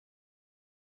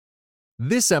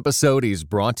This episode is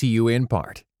brought to you in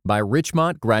part by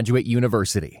Richmont Graduate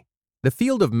University. The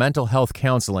field of mental health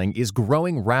counseling is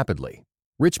growing rapidly.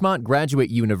 Richmont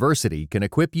Graduate University can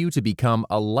equip you to become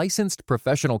a licensed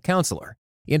professional counselor,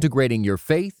 integrating your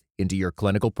faith into your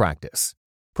clinical practice.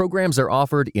 Programs are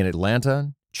offered in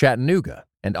Atlanta, Chattanooga,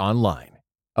 and online.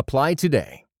 Apply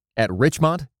today at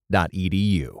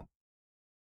richmont.edu.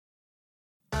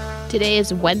 Today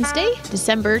is Wednesday,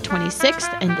 December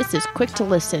 26th, and this is Quick to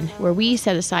Listen, where we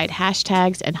set aside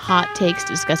hashtags and hot takes to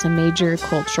discuss a major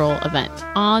cultural event.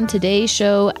 On today's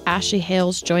show, Ashley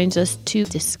Hales joins us to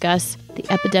discuss the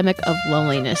epidemic of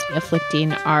loneliness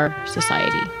afflicting our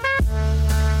society.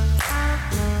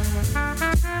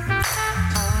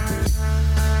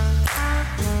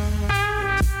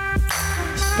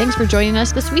 Thanks for joining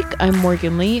us this week. I'm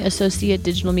Morgan Lee, Associate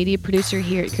Digital Media Producer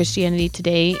here at Christianity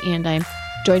Today, and I'm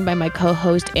joined by my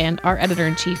co-host and our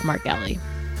editor-in-chief, Mark Alley.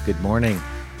 Good morning.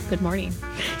 Good morning.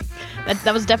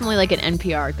 That was definitely like an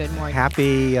NPR good morning.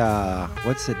 Happy,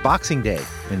 Boxing Day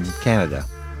in Canada.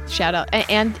 Shout out.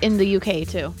 And in the UK,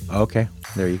 too. Okay,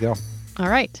 there you go. All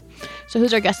right. So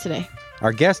who's our guest today?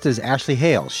 Our guest is Ashley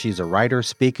Hales. She's a writer,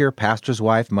 speaker, pastor's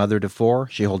wife, mother to four.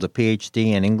 She holds a PhD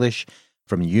in English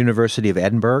from the University of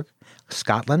Edinburgh,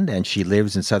 Scotland, and she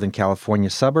lives in Southern California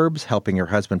suburbs, helping her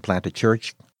husband plant a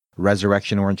church,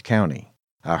 Resurrection, Orange County.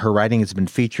 Her writing has been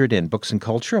featured in Books and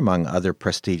Culture, among other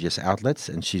prestigious outlets,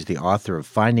 and she's the author of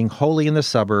Finding Holy in the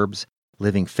Suburbs,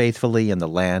 Living Faithfully in the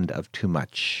Land of Too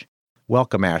Much.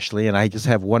 Welcome, Ashley, and I just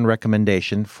have one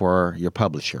recommendation for your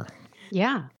publisher.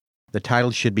 Yeah. The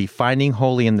title should be Finding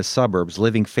Holy in the Suburbs,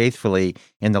 Living Faithfully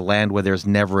in the Land Where There's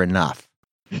Never Enough.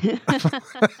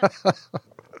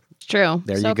 It's true.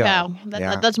 There you SoCal. go.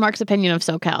 Yeah. That's Mark's opinion of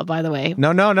SoCal, by the way.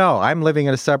 No. I'm living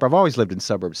in a suburb. I've always lived in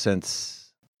suburbs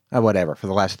since, for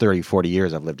the last 30, 40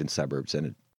 years I've lived in suburbs.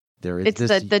 And it's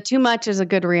the too much is a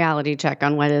good reality check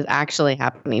on what is actually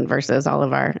happening versus all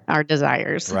of our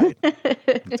desires. Right.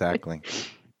 Exactly.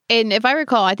 And if I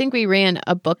recall, I think we ran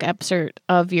a book excerpt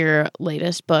of your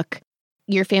latest book.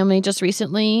 Your family just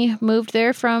recently moved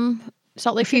there from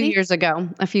Salt Lake City? A few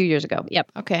years ago.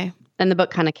 Yep. Okay. And the book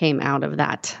kind of came out of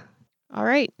that. All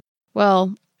right.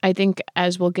 Well, I think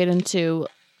as we'll get into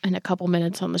in a couple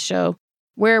minutes on the show,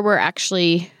 where we're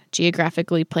actually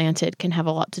geographically planted can have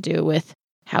a lot to do with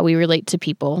how we relate to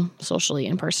people socially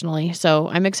and personally. So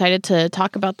I'm excited to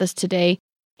talk about this today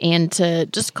and to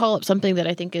just call up something that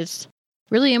I think is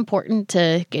really important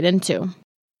to get into.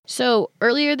 So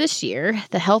earlier this year,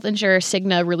 the health insurer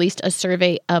Cigna released a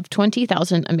survey of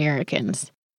 20,000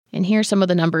 Americans. And here are some of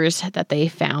the numbers that they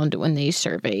found when they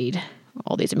surveyed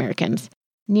all these Americans.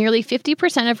 Nearly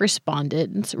 50% of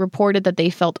respondents reported that they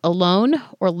felt alone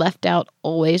or left out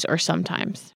always or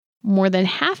sometimes. More than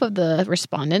half of the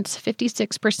respondents,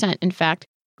 56% in fact,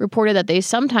 reported that they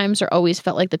sometimes or always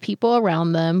felt like the people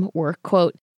around them were,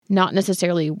 quote, not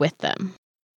necessarily with them.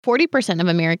 40% of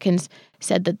Americans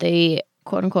said that they,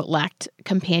 quote unquote, lacked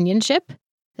companionship,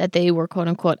 that they were, quote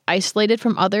unquote, isolated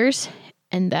from others,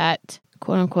 and that,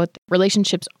 quote unquote,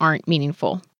 relationships aren't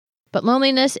meaningful. But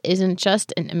loneliness isn't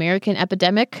just an American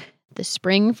epidemic. This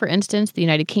spring, for instance, the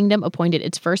United Kingdom appointed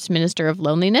its first minister of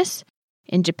loneliness.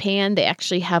 In Japan, they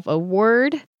actually have a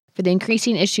word for the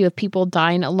increasing issue of people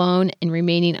dying alone and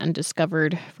remaining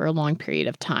undiscovered for a long period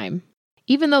of time.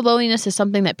 Even though loneliness is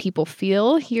something that people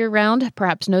feel year-round,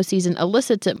 perhaps no season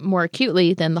elicits it more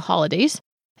acutely than the holidays,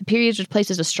 a period which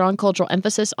places a strong cultural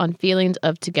emphasis on feelings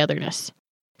of togetherness.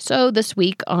 So this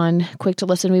week on Quick to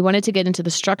Listen, we wanted to get into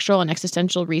the structural and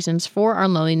existential reasons for our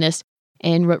loneliness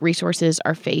and what resources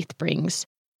our faith brings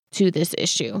to this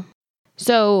issue.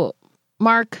 So,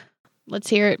 Mark, let's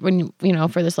hear it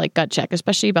for this gut check,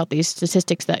 especially about these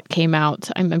statistics that came out.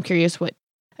 I'm curious what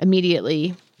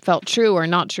immediately felt true or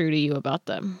not true to you about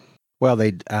them. Well,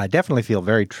 they definitely feel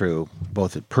very true,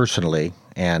 both personally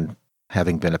and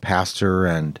having been a pastor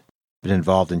and been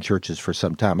involved in churches for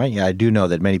some time. I do know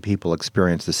that many people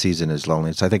experience the season as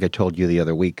loneliness. I think I told you the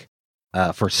other week,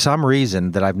 for some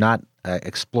reason that I've not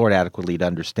explored adequately to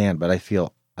understand, but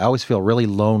I always feel really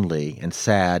lonely and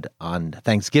sad on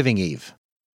Thanksgiving Eve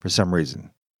for some reason.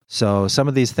 So some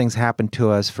of these things happen to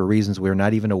us for reasons we're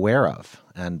not even aware of,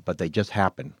 but they just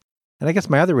happen. And I guess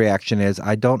my other reaction is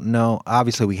I don't know.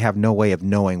 Obviously, we have no way of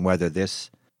knowing whether these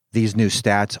new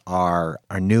stats are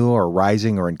new or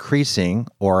rising or increasing,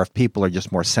 or if people are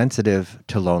just more sensitive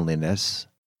to loneliness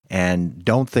and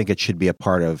don't think it should be a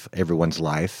part of everyone's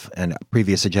life. And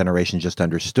previous generations just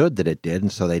understood that it did,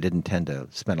 and so they didn't tend to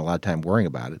spend a lot of time worrying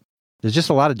about it. There's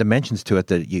just a lot of dimensions to it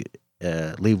that you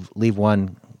leave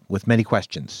one with many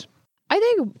questions. I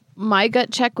think my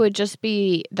gut check would just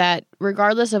be that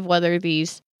regardless of whether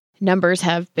these numbers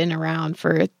have been around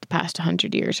for the past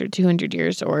 100 years or 200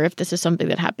 years, or if this is something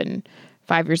that happened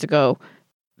 5 years ago,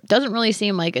 it doesn't really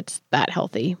seem like it's that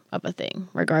healthy of a thing,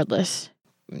 regardless.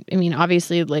 I mean,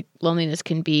 obviously, like loneliness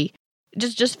can be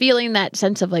just feeling that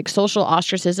sense of like social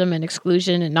ostracism and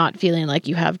exclusion and not feeling like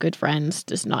you have good friends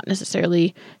does not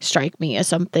necessarily strike me as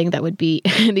something that would be,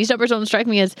 these numbers don't strike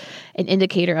me as an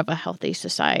indicator of a healthy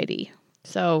society.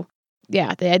 So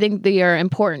yeah, I think they are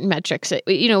important metrics.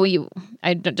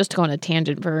 I just to go on a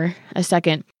tangent for a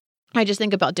second. I just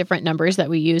think about different numbers that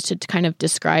we use to kind of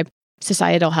describe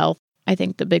societal health. I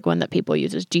think the big one that people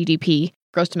use is GDP,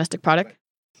 gross domestic product.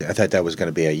 I thought that was going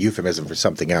to be a euphemism for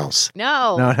something else.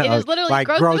 No, it is literally like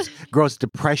gross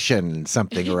depression,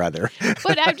 something or other.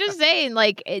 But I'm just saying,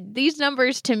 like, these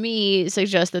numbers to me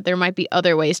suggest that there might be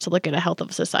other ways to look at a health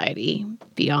of society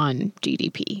beyond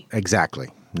GDP. Exactly.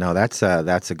 No, that's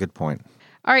a good point.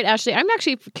 All right, Ashley, I'm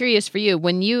actually curious for you.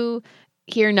 When you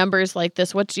hear numbers like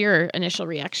this, what's your initial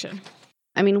reaction?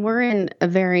 I mean, we're in a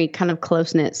very kind of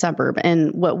close-knit suburb.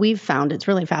 And what we've found, it's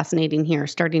really fascinating here,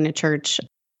 starting a church,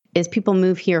 is people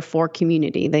move here for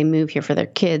community. They move here for their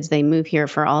kids. They move here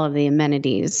for all of the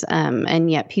amenities.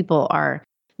 And yet people are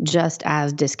just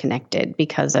as disconnected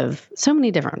because of so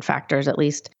many different factors, at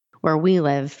least where we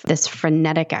live, this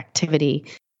frenetic activity,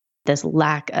 this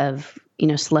lack of,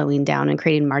 slowing down and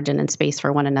creating margin and space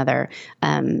for one another.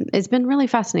 It's been really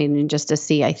fascinating just to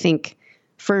see. I think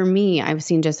for me, I've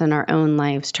seen just in our own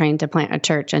lives, trying to plant a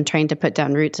church and trying to put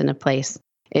down roots in a place.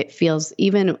 It feels,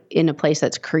 even in a place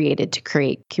that's created to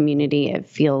create community, it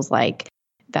feels like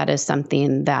that is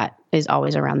something that is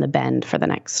always around the bend for the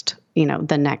next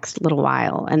little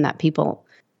while. And that people,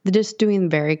 they're just doing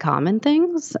very common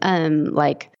things,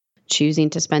 like choosing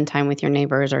to spend time with your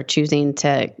neighbors or choosing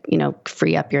to,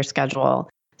 free up your schedule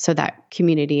so that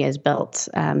community is built,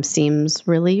 seems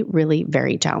really, really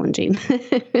very challenging.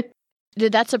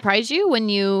 Did that surprise you when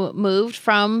you moved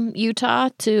from Utah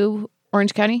to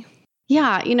Orange County?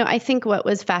 Yeah, I think what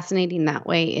was fascinating that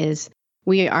way is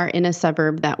we are in a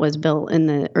suburb that was built in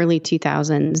the early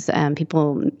 2000s.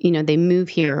 People, they move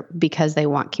here because they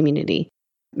want community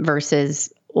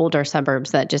versus older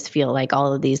suburbs that just feel like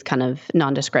all of these kind of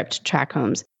nondescript tract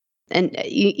homes. And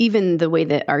even the way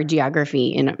that our geography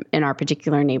in our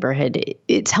particular neighborhood,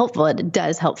 it's helpful. It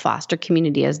does help foster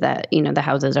community as that, the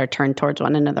houses are turned towards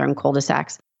one another in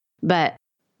cul-de-sacs. But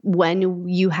when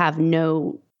you have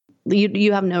no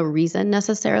reason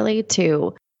necessarily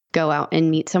to go out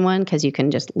and meet someone because you can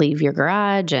just leave your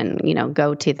garage and,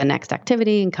 go to the next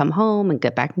activity and come home and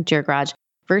get back into your garage.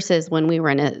 Versus when we were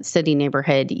in a city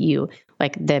neighborhood,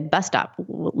 the bus stop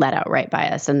let out right by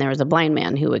us and there was a blind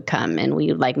man who would come and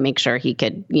we make sure he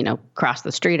could, cross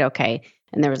the street okay.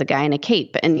 And there was a guy in a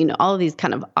cape and, all of these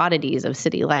kind of oddities of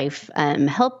city life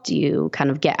helped you kind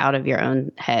of get out of your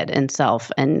own head and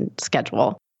self and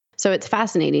schedule. So it's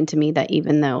fascinating to me that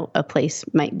even though a place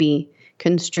might be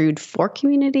construed for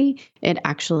community, it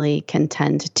actually can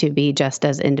tend to be just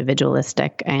as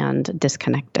individualistic and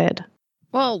disconnected.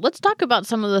 Well, let's talk about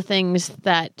some of the things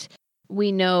that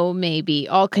we know maybe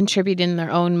all contribute in their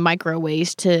own micro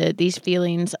ways to these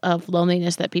feelings of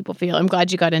loneliness that people feel. I'm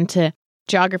glad you got into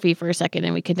geography for a second,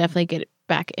 and we can definitely get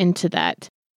back into that.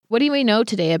 What do we know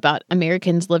today about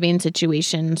Americans' living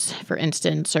situations, for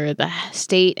instance, or the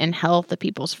state and health of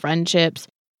people's friendships,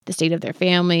 the state of their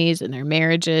families and their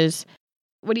marriages?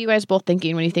 What are you guys both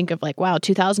thinking when you think of wow,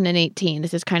 2018,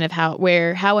 this is kind of how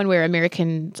and where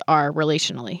Americans are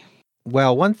relationally?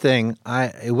 Well, one thing,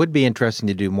 it would be interesting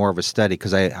to do more of a study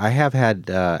because I have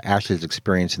had Ashley's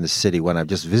experience in the city when I've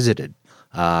just visited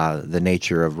the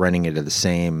nature of running into the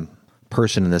same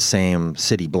person in the same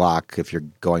city block if you're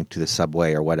going to the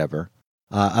subway or whatever.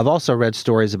 I've also read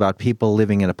stories about people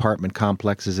living in apartment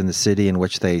complexes in the city in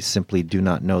which they simply do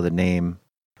not know the name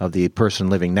of the person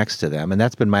living next to them. And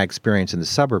that's been my experience in the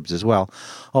suburbs as well.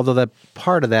 Although that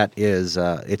part of that is,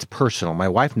 it's personal. My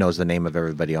wife knows the name of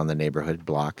everybody on the neighborhood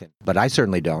block, but I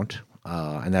certainly don't.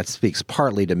 And that speaks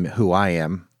partly to who I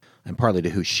am and partly to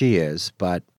who she is.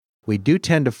 But we do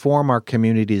tend to form our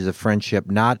communities of friendship,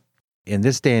 not in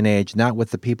this day and age, not with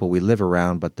the people we live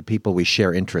around, but the people we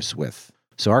share interests with.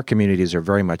 So our communities are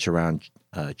very much around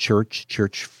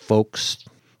church folks,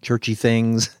 churchy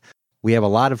things. We have a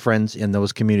lot of friends in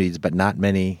those communities, but not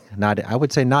many, I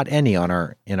would say not any in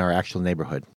our actual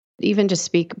neighborhood. Even just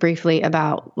speak briefly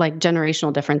about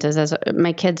generational differences. As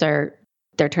my kids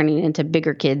they're turning into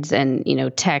bigger kids and,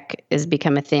 tech has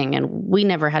become a thing. And we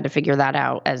never had to figure that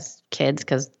out as kids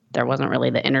because there wasn't really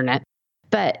the internet.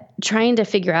 But trying to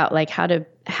figure out like how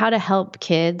to help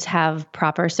kids have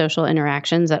proper social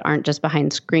interactions that aren't just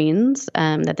behind screens,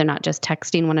 that they're not just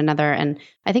texting one another. And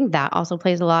I think that also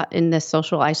plays a lot in this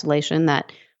social isolation,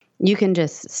 that you can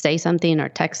just say something or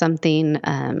text something,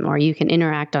 or you can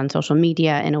interact on social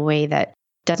media in a way that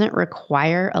doesn't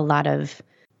require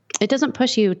it doesn't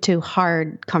push you to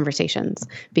hard conversations,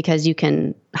 because you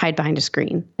can hide behind a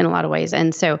screen in a lot of ways.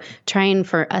 And so trying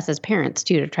for us as parents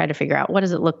too, to try to figure out what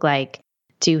does it look like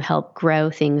to help grow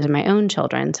things in my own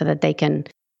children so that they can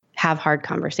have hard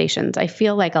conversations. I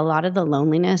feel like a lot of the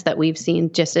loneliness that we've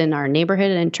seen just in our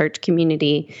neighborhood and church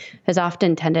community has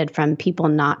often tended from people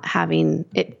not having,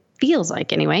 it feels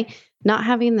like anyway, not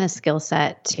having the skill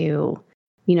set to,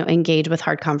 engage with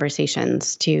hard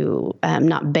conversations, to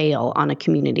not bail on a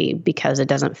community because it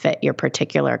doesn't fit your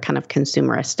particular kind of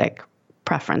consumeristic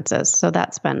preferences. So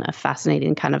that's been a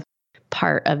fascinating kind of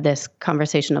part of this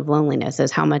conversation of loneliness,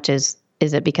 is how much is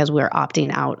it because we're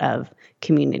opting out of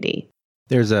community?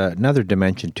 There's another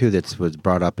dimension, too, that was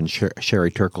brought up in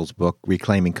Sherry Turkle's book,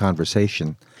 Reclaiming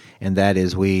Conversation, and that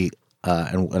is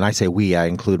and when I say we, I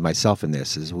include myself in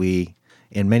this, is we,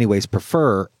 in many ways,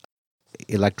 prefer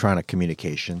electronic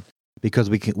communication because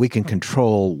we can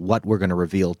control what we're going to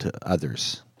reveal to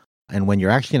others. And when you're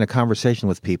actually in a conversation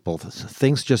with people,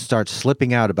 things just start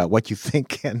slipping out about what you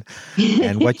think and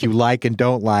what you like and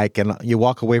don't like. And you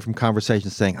walk away from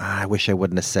conversations saying, I wish I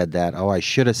wouldn't have said that. Oh, I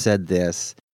should have said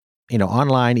this.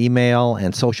 Online, email,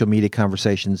 and social media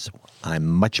conversations, I'm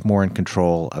much more in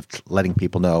control of letting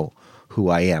people know who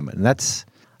I am. And that's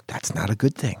not a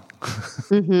good thing.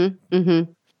 Mm-hmm,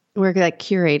 mm-hmm. We're like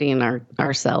curating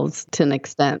ourselves to an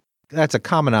extent. That's a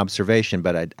common observation,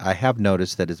 but I have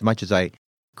noticed that as much as I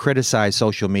criticize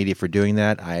social media for doing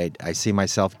that, I see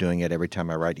myself doing it every time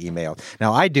I write email.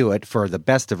 Now, I do it for the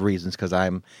best of reasons because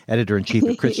I'm editor-in-chief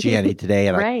of Christianity Today,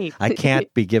 and right. I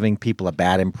can't be giving people a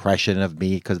bad impression of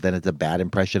me because then it's a bad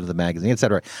impression of the magazine, et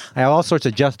cetera. I have all sorts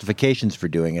of justifications for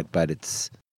doing it, but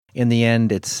in the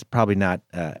end, it's probably not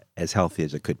as healthy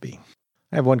as it could be.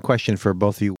 I have one question for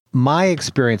both of you. My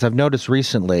experience, I've noticed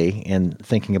recently in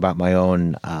thinking about my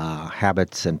own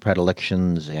habits and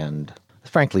predilections and,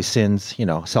 frankly, sins,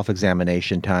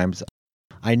 self-examination times,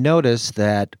 I notice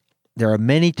that there are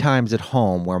many times at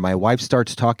home where my wife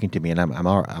starts talking to me and I'm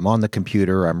on the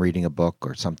computer, I'm reading a book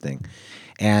or something,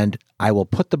 and I will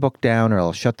put the book down or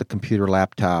I'll shut the computer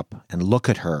laptop and look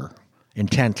at her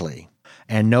intently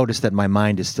and notice that my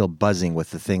mind is still buzzing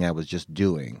with the thing I was just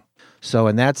doing. So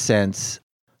in that sense,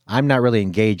 I'm not really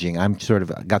engaging. I'm sort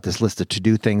of got this list of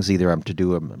to-do things. Either I'm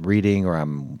reading or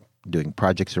I'm doing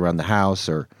projects around the house,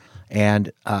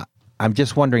 and I'm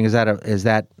just wondering, is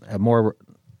that a more?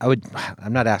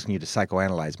 I'm not asking you to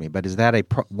psychoanalyze me, but is that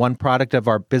one product of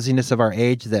our busyness of our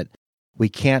age, that we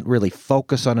can't really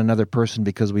focus on another person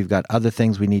because we've got other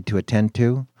things we need to attend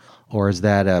to, or is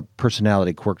that a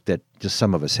personality quirk that just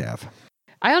some of us have?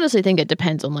 I honestly think it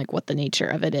depends on what the nature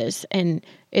of it is. And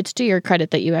it's to your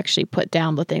credit that you actually put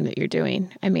down the thing that you're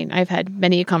doing. I mean, I've had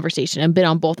many a conversation and been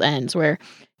on both ends where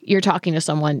you're talking to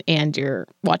someone and you're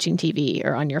watching TV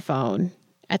or on your phone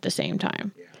at the same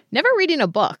time. Yeah. Never reading a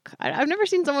book. I've never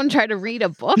seen someone try to read a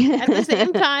book at the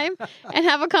same time and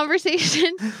have a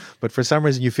conversation. But for some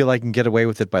reason, you feel like you can get away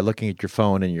with it by looking at your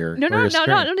phone and your No.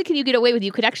 Not only can you get away with it,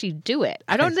 you could actually do it.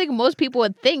 I don't think most people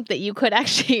would think that you could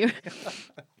actually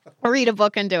read a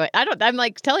book and do it.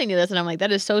 I'm telling you this and I'm like,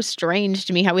 that is so strange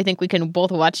to me how we think we can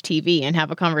both watch TV and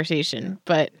have a conversation.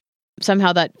 But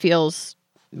somehow that feels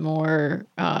more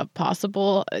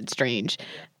possible. It's strange.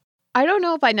 I don't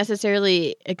know if I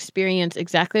necessarily experience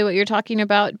exactly what you're talking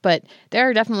about, but there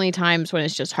are definitely times when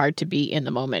it's just hard to be in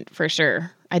the moment, for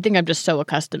sure. I think I'm just so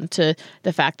accustomed to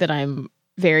the fact that I'm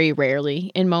very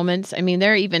rarely in moments. I mean,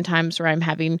 there are even times where I'm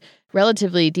having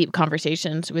relatively deep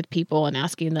conversations with people and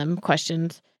asking them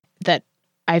questions that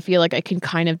I feel like I can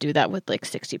kind of do that with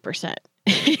 60%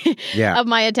 of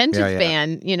my attention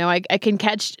span. I can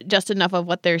catch just enough of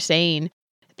what they're saying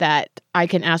that I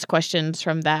can ask questions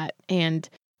from that and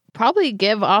probably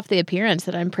give off the appearance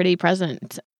that I'm pretty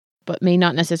present, but may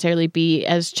not necessarily be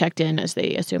as checked in as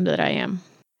they assume that I am.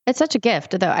 It's such a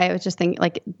gift, though. I was just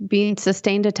thinking, being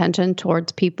sustained attention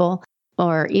towards people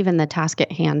or even the task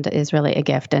at hand is really a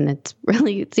gift. And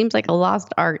it seems like a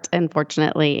lost art,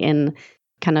 unfortunately, in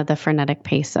kind of the frenetic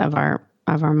pace of our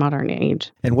modern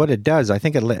age. And what it does, I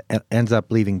think it ends up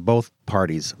leaving both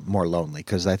parties more lonely,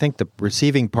 because I think the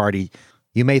receiving party,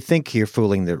 you may think you're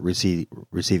fooling the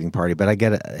receiving party, but I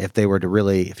get it. If you were to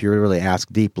really ask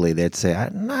deeply, they'd say,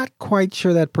 I'm not quite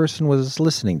sure that person was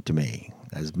listening to me.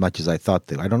 as much as I thought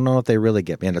they. I don't know if they really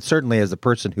get me. And certainly as a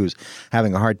person who's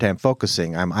having a hard time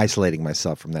focusing, I'm isolating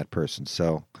myself from that person.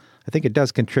 So I think it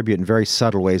does contribute in very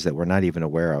subtle ways that we're not even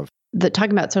aware of.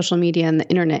 Talking about social media and the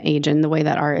internet age and the way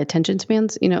that our attention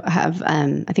spans, have,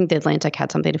 I think The Atlantic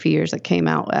had something a few years that came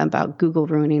out about Google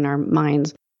ruining our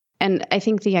minds. And I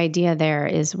think the idea there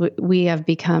is we have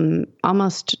become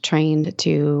almost trained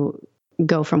to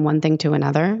go from one thing to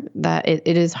another, that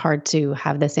it is hard to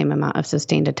have the same amount of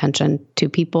sustained attention to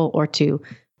people or to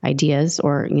ideas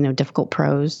or, difficult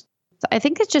prose. So I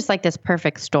think it's just like this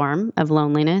perfect storm of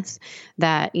loneliness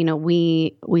that,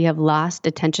 we have lost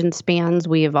attention spans.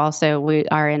 We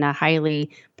are in a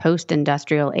highly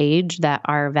post-industrial age that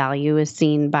our value is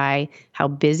seen by how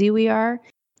busy we are.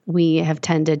 We have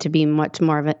tended to be much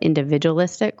more of an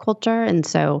individualistic culture. And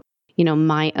so,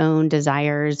 my own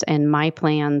desires and my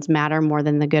plans matter more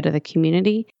than the good of the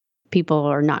community. People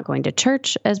are not going to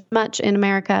church as much in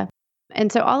America.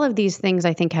 And so all of these things,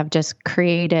 I think, have just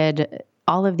created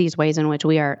all of these ways in which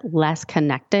we are less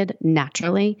connected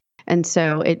naturally. And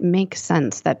so it makes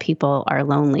sense that people are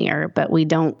lonelier, but we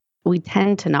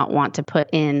tend to not want to put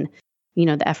in,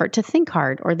 the effort to think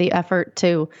hard or the effort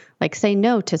to say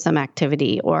no to some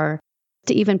activity or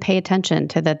to even pay attention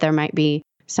to that there might be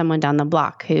someone down the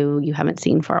block who you haven't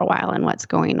seen for a while and what's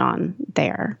going on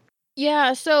there.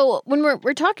 Yeah. So when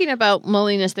we're talking about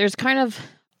loneliness, there's kind of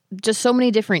just so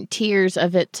many different tiers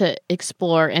of it to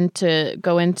explore and to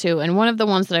go into. And one of the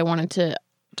ones that I wanted to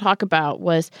talk about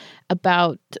was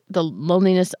about the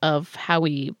loneliness of how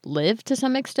we live to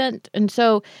some extent. And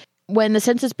so when the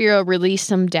Census Bureau released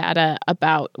some data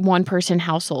about one-person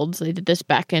households, they did this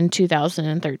back in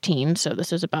 2013, so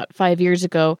this was about 5 years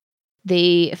ago,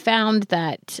 they found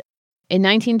that in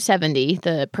 1970,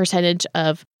 the percentage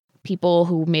of people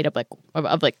who made up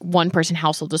of one-person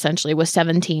households essentially was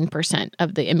 17%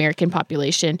 of the American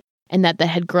population, and that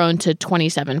had grown to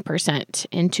 27%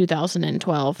 in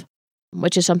 2012,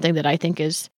 which is something that I think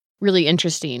is really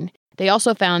interesting. They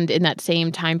also found in that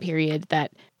same time period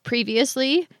that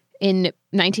previously, in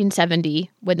 1970,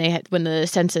 when the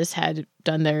census had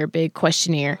done their big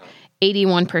questionnaire,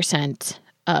 81%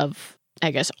 of,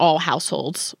 all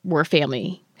households were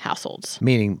family households.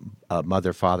 Meaning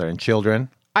Mother, father, and children.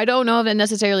 I don't know if it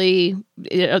necessarily,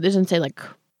 it doesn't say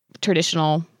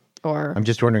traditional or... I'm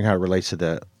just wondering how it relates to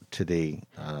the.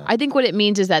 I think what it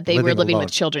means is that they were living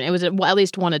with children. It was at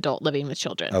least one adult living with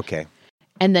children. Okay.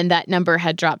 And then that number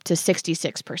had dropped to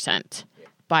 66%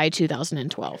 by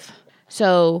 2012.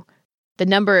 So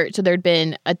there'd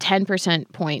been a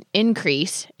 10% point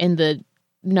increase in the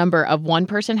number of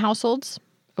one-person households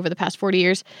over the past 40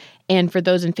 years. And for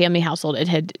those in family household, it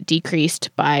had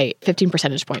decreased by 15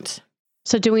 percentage points.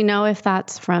 So do we know if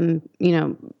that's from,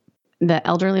 the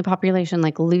elderly population,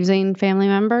 losing family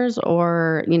members,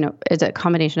 or, is it a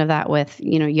combination of that with,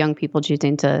 young people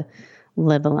choosing to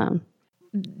live alone?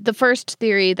 The first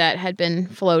theory that had been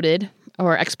floated,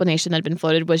 or explanation that had been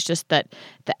floated, was just that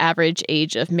the average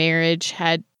age of marriage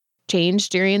had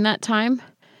changed during that time.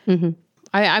 Mm-hmm.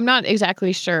 I'm not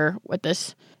exactly sure what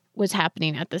this was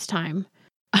happening at this time.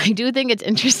 I do think it's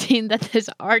interesting that this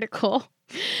article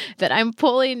that I'm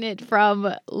pulling it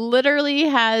from literally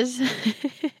has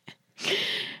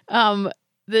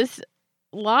this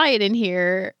line in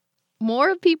here: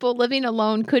 more people living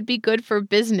alone could be good for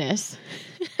business.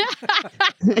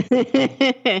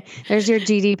 There's your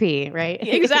GDP, right?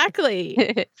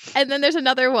 Exactly. And then there's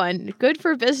another one: good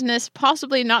for business,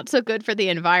 possibly not so good for the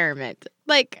environment.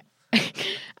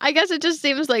 I guess it just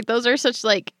seems like those are such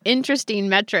interesting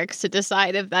metrics to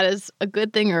decide if that is a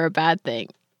good thing or a bad thing.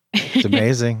 It's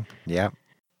amazing. Yeah.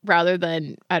 Rather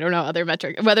than, I don't know, other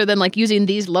metrics, rather than using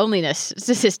these loneliness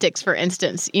statistics, for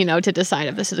instance, to decide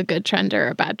if this is a good trend or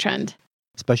a bad trend.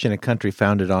 Especially in a country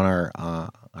founded on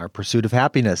our pursuit of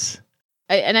happiness.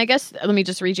 And I guess, let me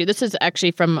just read you. This is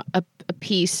actually from a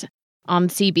piece on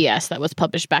CBS that was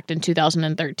published back in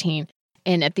 2013.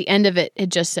 And at the end of it, it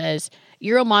just says,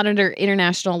 Euromonitor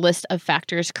International list of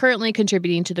factors currently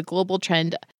contributing to the global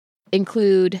trend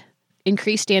include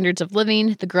increased standards of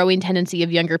living, the growing tendency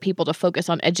of younger people to focus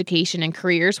on education and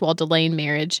careers while delaying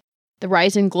marriage, the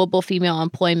rise in global female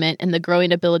employment, and the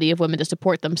growing ability of women to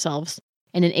support themselves,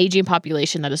 and an aging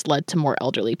population that has led to more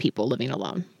elderly people living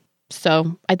alone.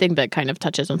 So I think that kind of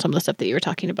touches on some of the stuff that you were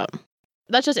talking about.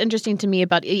 That's just interesting to me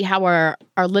about how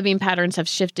our living patterns have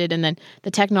shifted. And then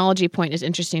the technology point is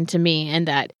interesting to me, and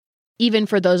that even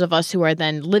for those of us who are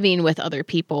then living with other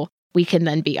people, we can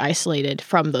then be isolated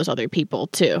from those other people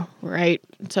too, right?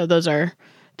 So those are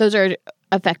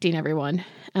affecting everyone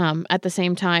at the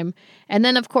same time. And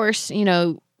then, of course,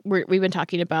 we've been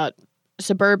talking about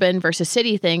suburban versus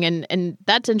city thing. And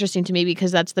that's interesting to me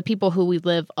because that's the people who we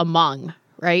live among,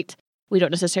 right? We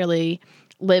don't necessarily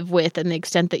live with in the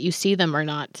extent that you see them or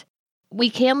not. We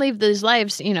can live these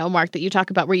lives, Mark, that you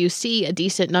talk about where you see a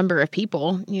decent number of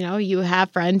people, you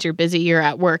have friends, you're busy, you're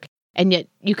at work, and yet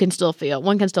one can still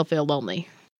feel lonely.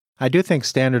 I do think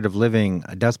standard of living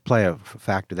does play a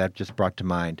factor that just brought to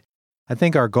mind. I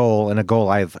think our goal, and a goal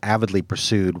I've avidly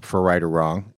pursued for right or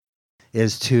wrong,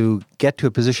 is to get to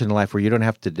a position in life where you don't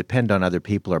have to depend on other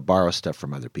people or borrow stuff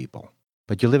from other people.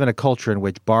 But you live in a culture in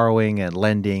which borrowing and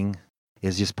lending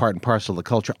is just part and parcel of the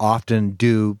culture, often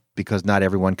due because not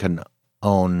everyone can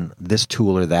own this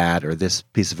tool or that or this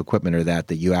piece of equipment or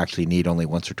that you actually need only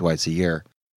once or twice a year.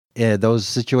 Those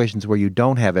situations where you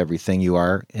don't have everything, you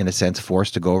are, in a sense,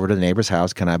 forced to go over to the neighbor's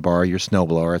house. Can I borrow your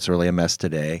snowblower? It's really a mess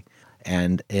today.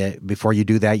 And before you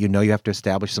do that, you have to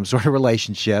establish some sort of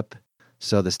relationship.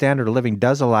 So the standard of living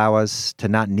does allow us to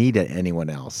not need anyone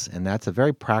else. And that's a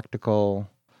very practical,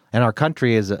 and our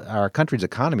country's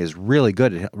economy is really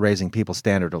good at raising people's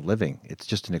standard of living. It's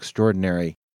just an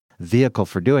extraordinary vehicle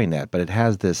for doing that. But it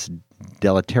has this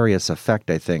deleterious effect,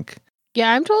 I think.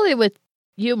 Yeah, I'm totally with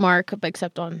you, Mark,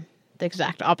 except on the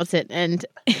exact opposite end,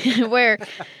 where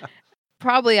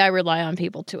probably I rely on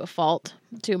people to a fault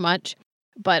too much.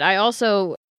 But I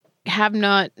also have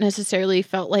not necessarily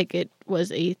felt like it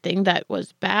was a thing that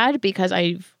was bad because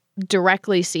I've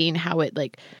directly seen how it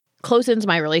closens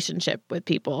my relationship with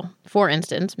people. For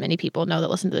instance, many people know that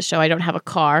listen to the show, I don't have a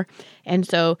car. And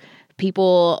so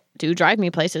people do drive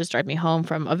me places, drive me home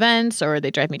from events, or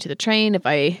they drive me to the train if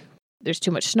there's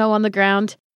too much snow on the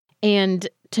ground. And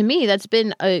to me, that's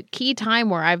been a key time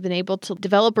where I've been able to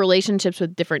develop relationships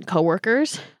with different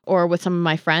coworkers or with some of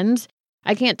my friends.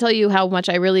 I can't tell you how much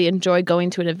I really enjoy going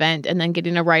to an event and then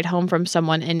getting a ride home from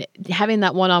someone and having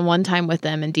that one-on-one time with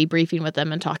them and debriefing with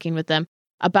them and talking with them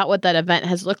about what that event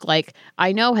has looked like.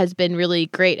 I know has been really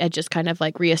great at just kind of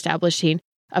reestablishing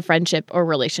a friendship or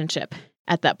relationship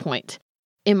at that point.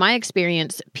 In my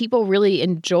experience, people really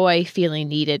enjoy feeling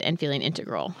needed and feeling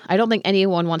integral. I don't think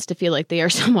anyone wants to feel like they are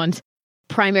someone's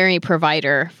primary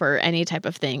provider for any type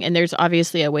of thing. And there's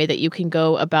obviously a way that you can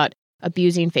go about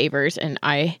abusing favors, and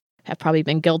I have probably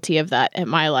been guilty of that in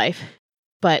my life.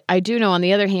 But I do know, on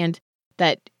the other hand,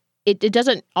 that it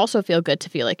doesn't also feel good to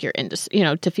feel like you're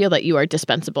to feel that you are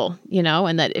dispensable,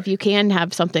 and that if you can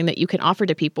have something that you can offer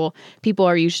to people, people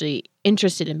are usually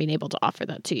interested in being able to offer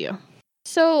that to you.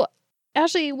 So,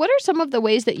 Ashley, what are some of the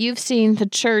ways that you've seen the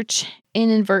church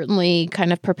inadvertently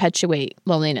kind of perpetuate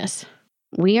loneliness?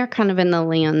 We are kind of in the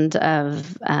land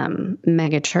of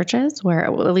mega churches, at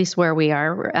least where we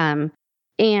are.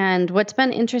 And what's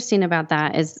been interesting about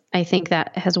that is I think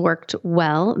that has worked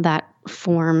well, that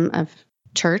form of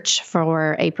church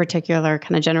for a particular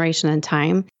kind of generation and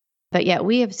time. But yet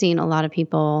we have seen a lot of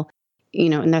people,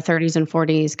 in their 30s and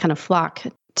 40s kind of flock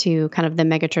to kind of the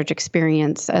megachurch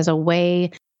experience as a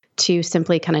way to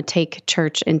simply kind of take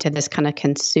church into this kind of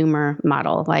consumer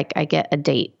model. Like I get a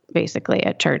date basically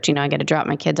at church, I get to drop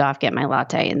my kids off, get my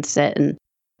latte and sit and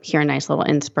hear a nice little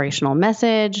inspirational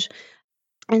message.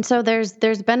 And so there's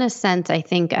been a sense, I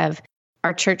think, of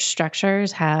our church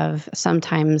structures have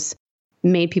sometimes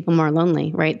made people more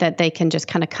lonely, right? That they can just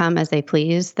kind of come as they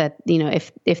please, that,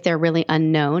 if they're really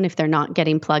unknown, if they're not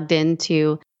getting plugged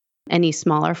into any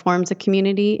smaller forms of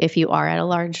community, if you are at a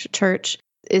large church,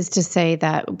 is to say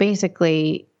that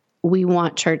basically we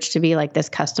want church to be like this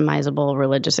customizable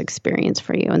religious experience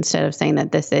for you, instead of saying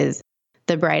that this is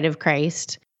the bride of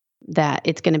Christ, that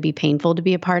it's going to be painful to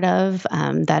be a part of,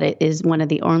 that it is one of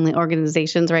the only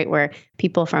organizations, right, where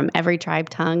people from every tribe,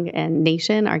 tongue, and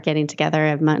nation are getting together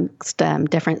amongst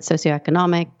different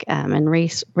socioeconomic and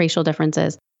racial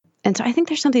differences. And so I think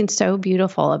there's something so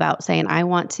beautiful about saying, I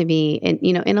want to be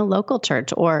in a local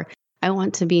church, or I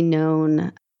want to be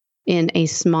known in a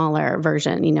smaller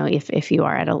version, if you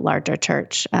are at a larger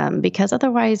church, because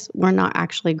otherwise we're not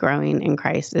actually growing in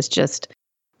Christ. It's just,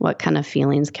 what kind of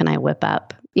feelings can I whip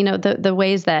up? The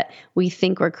ways that we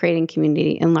think we're creating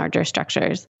community in larger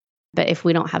structures. But if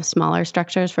we don't have smaller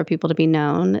structures for people to be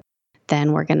known,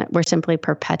 then we're simply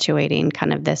perpetuating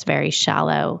kind of this very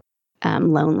shallow,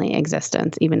 lonely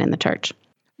existence, even in the church.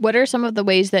 What are some of the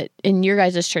ways that in your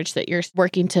guys' church that you're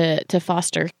working to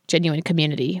foster genuine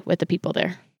community with the people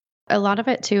there? A lot of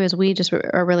it too is we just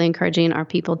are really encouraging our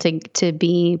people to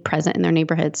be present in their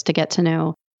neighborhoods, to get to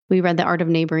know. We read The Art of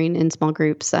Neighboring in small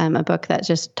groups, a book that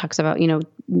just talks about,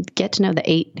 get to know the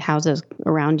 8 houses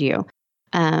around you.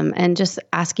 And just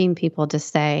asking people to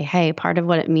say, hey, part of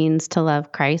what it means to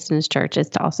love Christ and his church is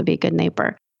to also be a good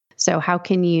neighbor. So how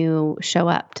can you show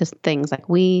up to things like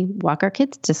we walk our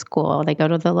kids to school, they go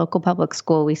to the local public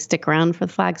school, we stick around for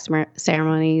the flag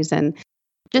ceremonies and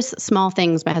just small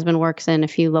things. My husband works in a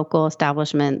few local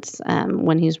establishments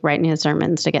when he's writing his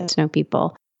sermons to get to know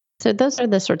people. So those are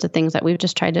the sorts of things that we've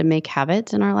just tried to make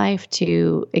habits in our life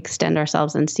to extend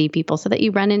ourselves and see people so that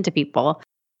you run into people.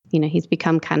 He's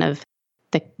become kind of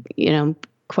the,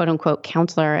 quote unquote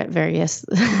counselor at various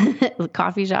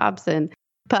coffee shops and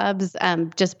pubs,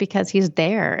 just because he's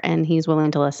there and he's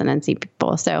willing to listen and see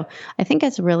people. So I think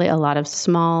it's really a lot of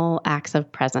small acts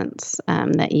of presence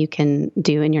that you can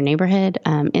do in your neighborhood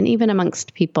and even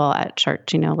amongst people at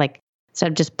church, like instead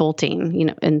of just bolting,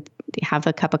 and have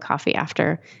a cup of coffee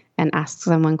after and ask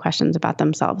someone questions about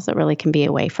themselves. It really can be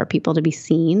a way for people to be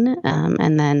seen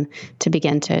and then to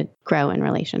begin to grow in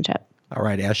relationship. All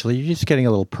right, Ashley, you're just getting a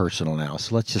little personal now,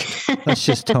 so let's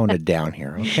just tone it down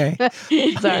here, okay?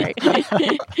 Sorry.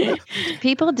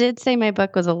 People did say my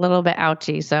book was a little bit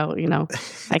ouchy, so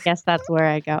I guess that's where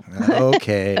I go.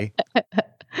 Okay.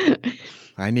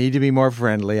 I need to be more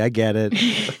friendly. I get it.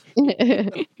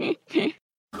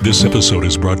 This episode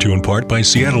is brought to you in part by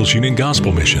Seattle's Union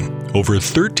Gospel Mission. Over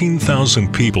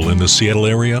 13,000 people in the Seattle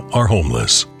area are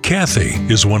homeless. Kathy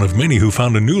is one of many who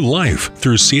found a new life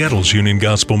through Seattle's Union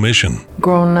Gospel Mission.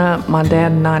 Growing up, my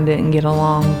dad and I didn't get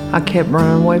along. I kept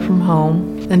running away from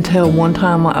home until one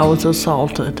time I was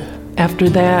assaulted. After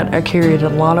that, I carried a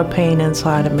lot of pain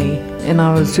inside of me, and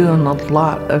I was doing a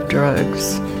lot of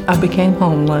drugs. I became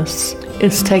homeless.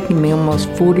 It's taken me almost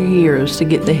 40 years to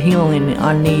get the healing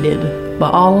I needed.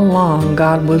 But all along,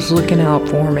 God was looking out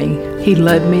for me. He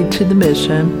led me to the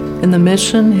mission, and the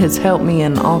mission has helped me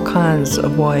in all kinds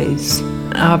of ways.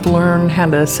 I've learned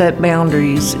how to set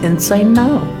boundaries and say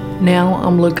no. Now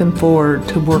I'm looking forward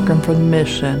to working for the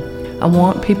mission. I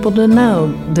want people to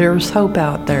know there's hope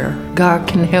out there. God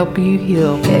can help you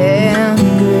heal. And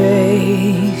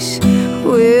grace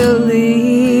will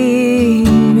lead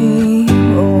me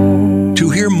home. To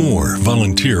hear more,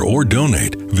 volunteer, or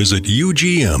donate, visit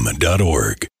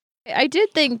ugm.org. I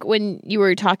did think when you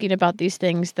were talking about these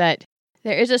things that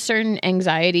there is a certain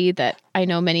anxiety that I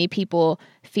know many people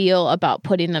feel about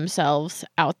putting themselves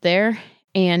out there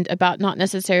and about not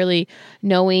necessarily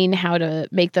knowing how to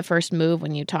make the first move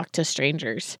when you talk to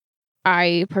strangers.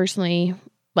 I personally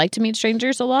like to meet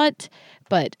strangers a lot,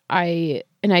 but I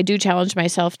do challenge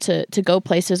myself to go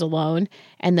places alone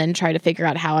and then try to figure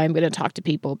out how I'm going to talk to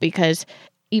people, because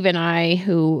even I,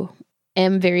 who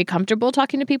am very comfortable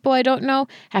talking to people I don't know,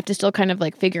 have to still kind of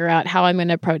like figure out how I'm going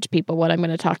to approach people, what I'm going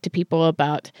to talk to people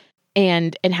about,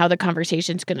 and how the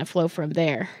conversation's going to flow from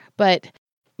there. But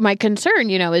my concern,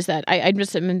 is that I'm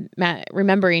just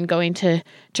remembering going to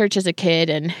church as a kid,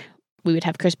 and we would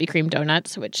have Krispy Kreme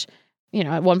donuts, which,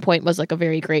 at one point was like a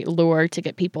very great lure to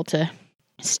get people to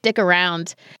stick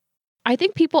around. I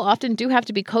think people often do have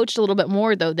to be coached a little bit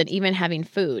more, though, than even having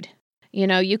food.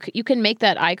 You can make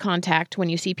that eye contact when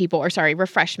you see people,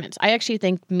 refreshments. I actually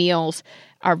think meals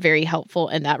are very helpful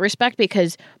in that respect,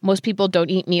 because most people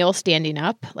don't eat meals standing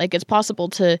up. Like, it's possible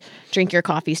to drink your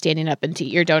coffee standing up and to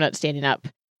eat your donut standing up,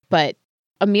 but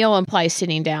a meal implies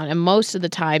sitting down. And most of the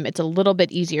time, it's a little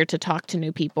bit easier to talk to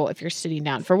new people if you're sitting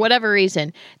down for whatever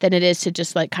reason than it is to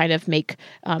just like kind of make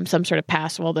some sort of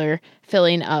pass while they're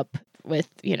filling up with,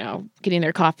 getting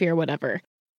their coffee or whatever.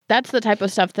 That's the type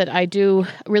of stuff that I do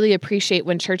really appreciate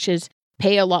when churches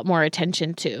pay a lot more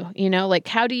attention to. Like,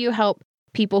 how do you help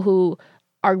people who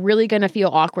are really going to feel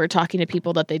awkward talking to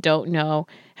people that they don't know?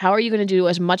 How are you going to do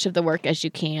as much of the work as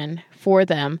you can for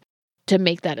them to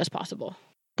make that as possible?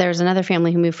 There's another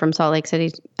family who moved from Salt Lake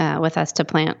City with us to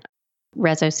plant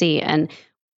Res OC, and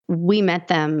we met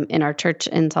them in our church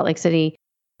in Salt Lake City.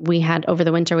 We had, over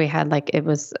the winter, it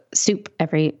was soup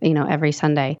every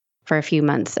Sunday for a few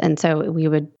months. And so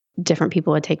different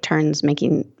people would take turns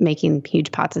making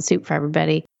huge pots of soup for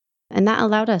everybody. And that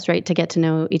allowed us, to get to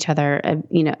know each other,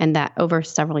 and that over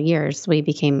several years, we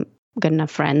became good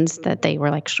enough friends that they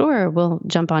were like, sure, we'll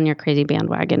jump on your crazy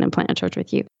bandwagon and plant a church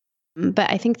with you.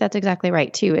 But I think that's exactly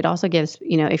right, too. It also gives,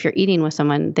 if you're eating with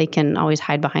someone, they can always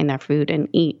hide behind their food and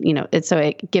eat, so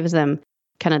it gives them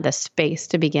kind of the space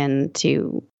to begin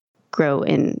to grow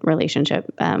in relationship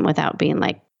without being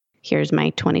like, here's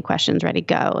my 20 questions, ready,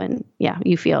 go. And yeah,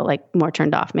 you feel like more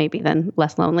turned off maybe than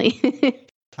less lonely.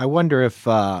 I wonder if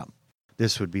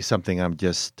this would be something I'm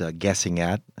just guessing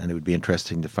at, and it would be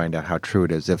interesting to find out how true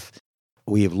it is. If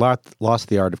we have lost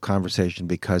the art of conversation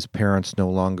because parents no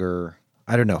longer,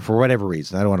 I don't know, for whatever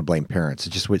reason, I don't want to blame parents.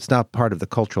 It's not part of the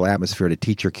cultural atmosphere to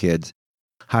teach your kids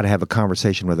how to have a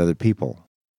conversation with other people.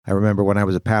 I remember when I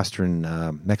was a pastor in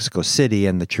Mexico City,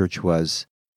 and the church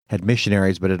had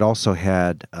missionaries, but it also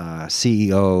had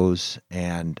CEOs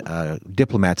and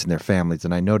diplomats and their families.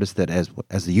 And I noticed that as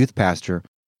the youth pastor,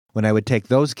 when I would take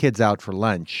those kids out for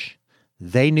lunch,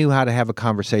 they knew how to have a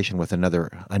conversation with another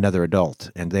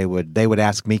adult, and they would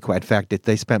ask me. In fact,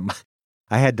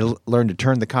 I had to learn to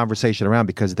turn the conversation around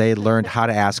because they learned how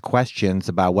to ask questions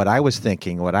about what I was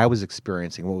thinking, what I was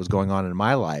experiencing, what was going on in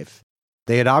my life.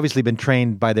 They had obviously been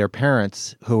trained by their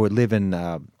parents who would live in,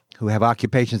 who have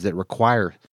occupations that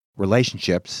require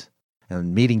relationships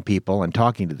and meeting people and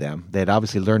talking to them. They had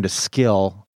obviously learned a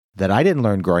skill that I didn't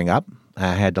learn growing up.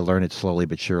 I had to learn it slowly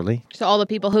but surely. So all the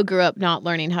people who grew up not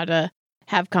learning how to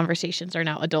have conversations are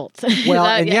now adults.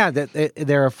 Well,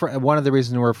 they're one of the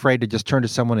reasons we're afraid to just turn to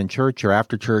someone in church or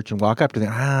after church and walk up to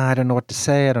them. I don't know what to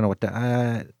say. I don't know what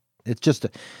to. It's just.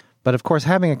 But of course,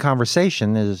 having a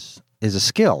conversation is a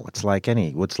skill. It's like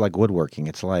woodworking.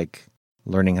 It's like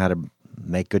learning how to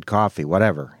make good coffee.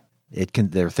 Whatever.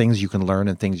 There are things you can learn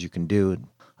and things you can do.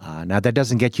 Now that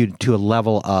doesn't get you to a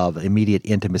level of immediate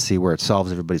intimacy where it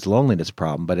solves everybody's loneliness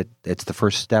problem, but it's the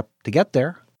first step to get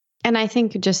there. And I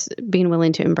think just being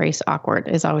willing to embrace awkward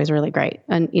is always really great.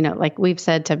 And, like we've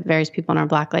said to various people in our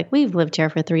block, like, we've lived here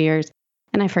for 3 years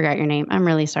and I forgot your name. I'm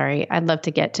really sorry. I'd love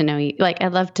to get to know you. Like,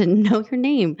 I'd love to know your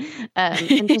name.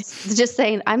 And just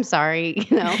saying, I'm sorry,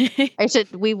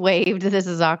 we waved, this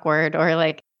is awkward. Or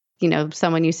like,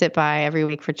 someone you sit by every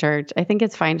week for church. I think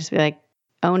it's fine just to be like,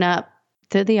 own up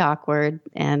to the awkward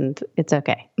and it's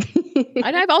okay.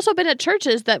 And I've also been at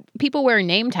churches that people wear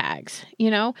name tags,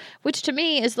 which to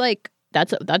me is like,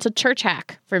 that's a church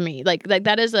hack for me. Like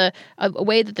that is a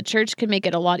way that the church can make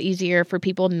it a lot easier for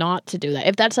people not to do that.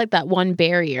 If that's like that one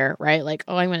barrier, right? Like,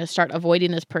 I'm going to start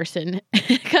avoiding this person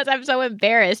because I'm so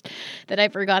embarrassed that I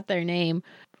forgot their name.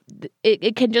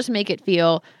 It can just make it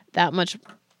feel that much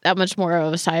more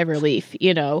of a sigh of relief,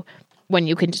 when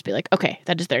you can just be like, okay,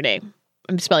 that is their name.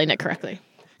 I'm spelling it correctly.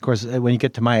 Of course, when you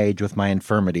get to my age with my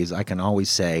infirmities, I can always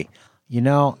say,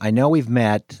 I know we've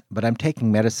met, but I'm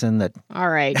taking medicine that... All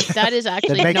right. That is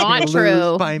actually that makes not me true.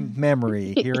 Lose my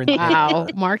memory here and there. Wow.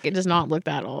 Mark, it does not look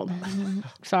that old.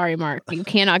 Sorry, Mark. You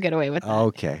cannot get away with that.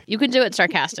 Okay. You can do it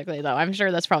sarcastically, though. I'm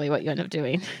sure that's probably what you end up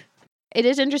doing. It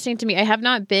is interesting to me. I have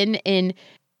not been in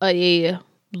a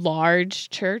large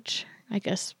church, I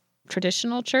guess,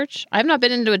 traditional church. I've not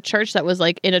been into a church that was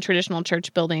like in a traditional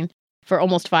church building for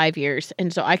almost 5 years.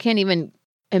 And so I can't even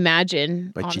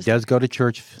imagine. But honestly. She does go to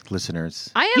church, listeners.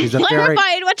 I am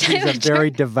clarified what type of church. She's a very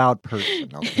devout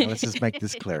person. Okay, let's just make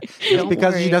this clear. Just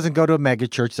because she doesn't go to a mega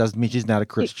church doesn't mean she's not a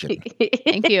Christian.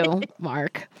 Thank you,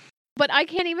 Mark. But I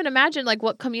can't even imagine like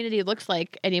what community looks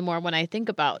like anymore when I think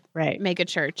about mega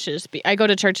churches. I go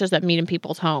to churches that meet in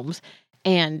people's homes,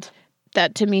 and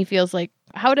that to me feels like,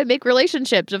 how would I make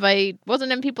relationships if I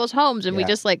wasn't in people's homes and we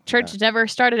just church never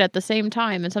started at the same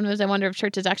time? And sometimes I wonder if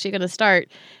church is actually going to start.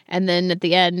 And then at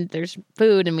the end, there's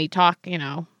food and we talk,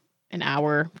 an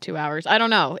hour, 2 hours. I don't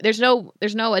know. There's no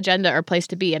agenda or place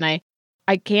to be. And I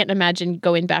can't imagine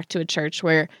going back to a church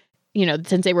where,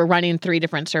 since they were running 3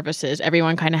 different services,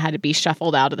 everyone kind of had to be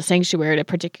shuffled out of the sanctuary at a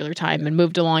particular time and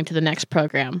moved along to the next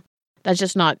program. That's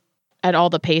just not at all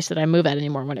the pace that I move at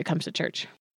anymore when it comes to church.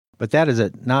 But that is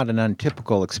not an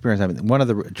untypical experience. I mean, one of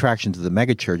the attractions of the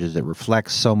megachurch is it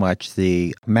reflects so much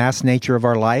the mass nature of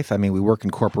our life. I mean, we work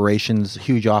in corporations,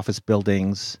 huge office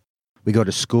buildings. We go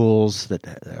to schools that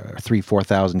are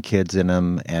 3,000-4,000 kids in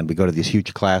them, and we go to these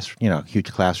huge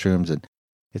classrooms, and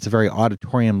it's a very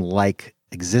auditorium-like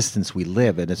existence we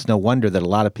live in. It's no wonder that a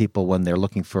lot of people, when they're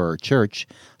looking for a church,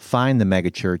 find the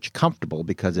megachurch comfortable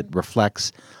because it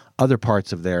reflects other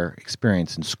parts of their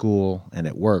experience in school and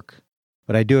at work.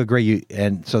 But I do agree,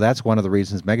 and so that's one of the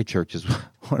reasons megachurches,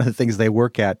 one of the things they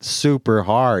work at super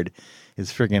hard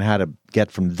is figuring out how to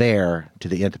get from there to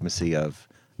the intimacy of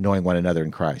knowing one another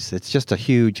in Christ. It's just a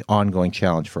huge ongoing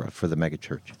challenge for the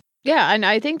megachurch. Yeah, and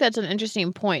I think that's an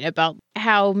interesting point about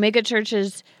how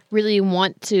megachurches really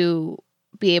want to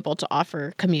be able to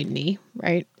offer community,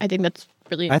 right? I think that's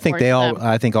really important.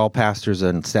 I think all pastors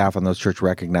and staff on those churches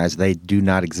recognize they do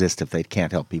not exist if they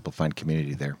can't help people find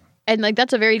community there. And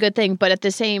that's a very good thing. But at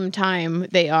the same time,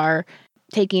 they are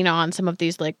taking on some of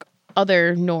these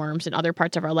other norms and other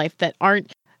parts of our life that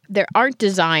aren't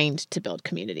designed to build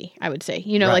community, I would say.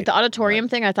 Like the auditorium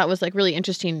thing, I thought was really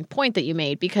interesting point that you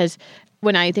made, because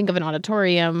when I think of an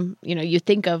auditorium, you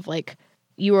think of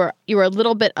you are a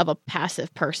little bit of a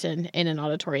passive person in an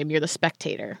auditorium. You're the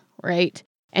spectator, right?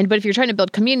 But if you're trying to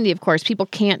build community, of course, people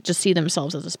can't just see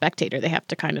themselves as a spectator. They have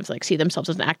to kind of see themselves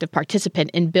as an active participant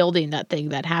in building that thing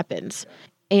that happens.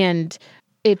 And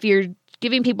if you're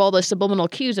giving people the subliminal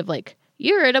cues of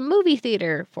you're at a movie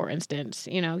theater, for instance.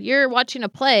 You're watching a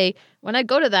play. When I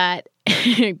go to that,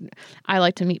 I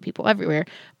like to meet people everywhere,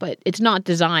 but it's not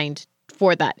designed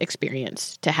for that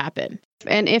experience to happen.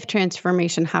 And if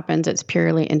transformation happens, it's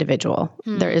purely individual.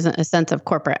 There isn't a sense of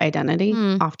corporate identity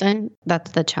often.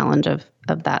 That's the challenge of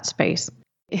that space.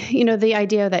 The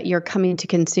idea that you're coming to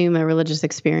consume a religious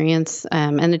experience,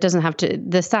 and it doesn't have to,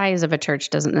 the size of a church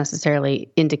doesn't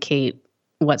necessarily indicate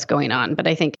what's going on. But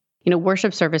I think,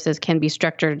 worship services can be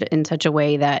structured in such a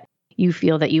way that you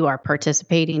feel that you are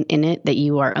participating in it, that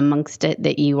you are amongst it,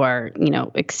 that you are,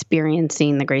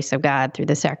 experiencing the grace of God through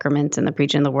the sacraments and the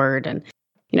preaching of the word. And,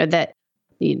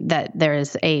 that there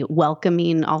is a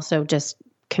welcoming, also just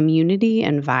community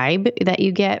and vibe that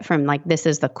you get from like, this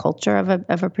is the culture of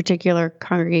a particular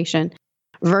congregation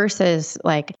versus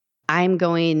like, I'm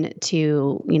going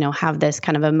to, have this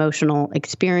kind of emotional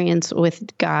experience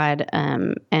with God,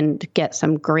 and get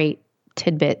some great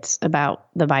tidbits about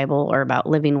the Bible or about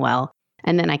living well,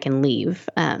 and then I can leave.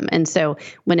 And so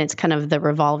when it's kind of the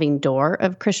revolving door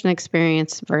of Christian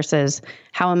experience versus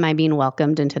how am I being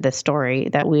welcomed into this story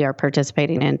that we are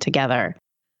participating in together?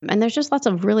 And there's just lots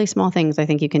of really small things I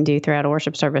think you can do throughout a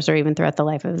worship service or even throughout the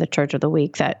life of the church of the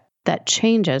week that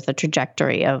changes the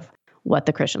trajectory of what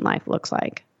the Christian life looks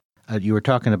like. You were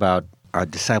talking about our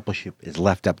discipleship is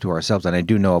left up to ourselves. And I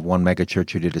do know of one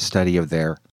megachurch who did a study of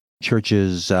their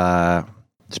church's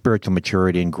spiritual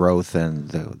maturity and growth. And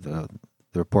the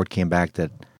report came back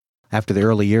that after the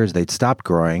early years, they'd stopped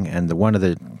growing. And one of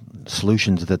the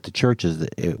solutions that the church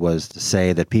it was to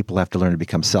say that people have to learn to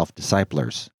become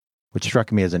self-disciplers, which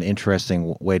struck me as an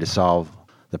interesting way to solve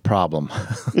the problem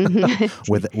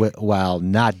while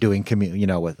not doing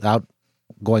without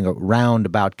going around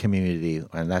about community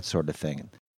and that sort of thing.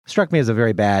 Struck me as a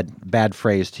very bad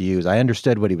phrase to use. I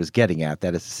understood what he was getting at.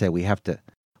 That is to say, we have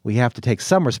to take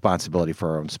some responsibility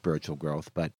for our own spiritual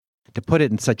growth. But to put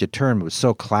it in such a term, it was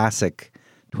so classic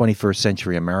 21st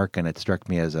century American. It struck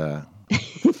me as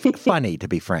funny, to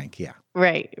be frank. Yeah.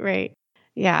 Right.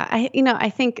 Yeah. I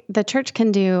think the church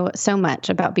can do so much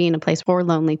about being a place for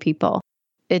lonely people.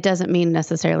 It doesn't mean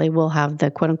necessarily we'll have the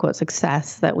quote unquote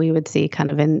success that we would see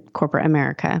kind of in corporate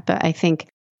America. But I think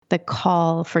the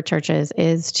call for churches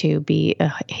is to be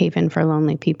a haven for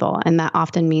lonely people. And that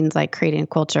often means like creating a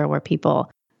culture where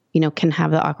people, can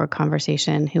have the awkward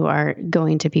conversation, who are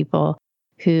going to people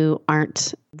who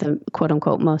aren't the quote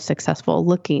unquote most successful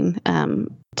looking,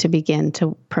 to begin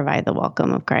to provide the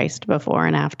welcome of Christ before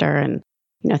and after and,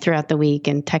 throughout the week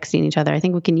and texting each other. I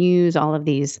think we can use all of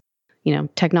these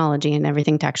technology and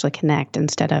everything to actually connect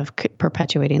instead of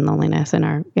perpetuating loneliness in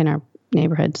our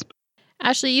neighborhoods.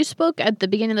 Ashley, you spoke at the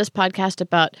beginning of this podcast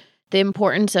about the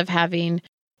importance of having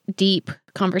deep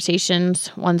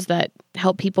conversations, ones that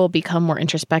help people become more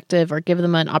introspective or give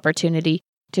them an opportunity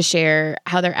to share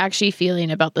how they're actually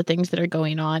feeling about the things that are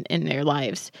going on in their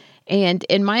lives. And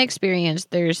in my experience,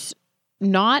 there's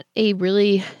not a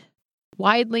really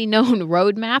widely known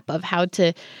roadmap of how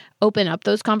to open up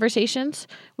those conversations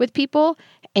with people.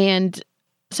 And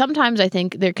sometimes I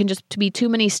think there can just be too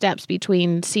many steps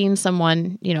between seeing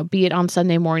someone, be it on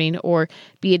Sunday morning or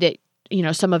be it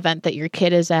at, some event that your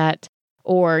kid is at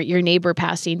or your neighbor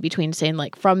passing between saying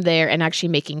like from there and actually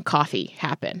making coffee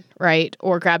happen, right?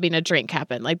 Or grabbing a drink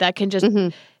happen. Like that can just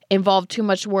involve too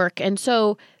much work. And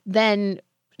so then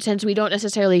since we don't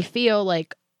necessarily feel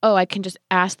like, oh, I can just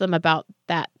ask them about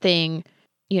that thing,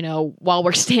 while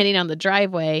we're standing on the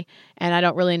driveway and I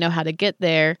don't really know how to get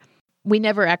there, we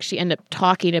never actually end up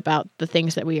talking about the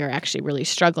things that we are actually really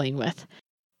struggling with.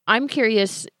 I'm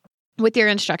curious, with your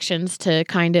instructions to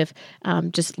kind of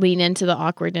just lean into the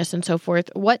awkwardness and so forth,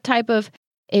 what type of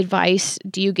advice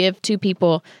do you give to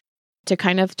people to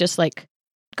kind of just like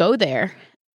go there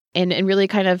and really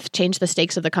kind of change the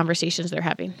stakes of the conversations they're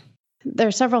having? There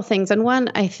are several things. And one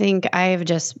I think I've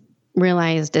just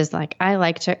realized is like, I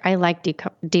like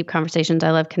deep conversations.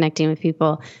 I love connecting with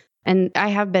people. And I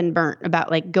have been burnt about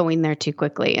like going there too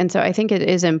quickly. And so I think it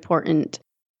is important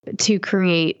to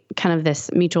create kind of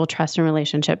this mutual trust and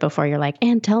relationship before you're like,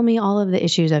 and tell me all of the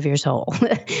issues of your soul.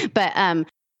 But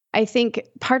I think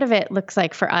part of it looks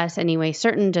like for us anyway,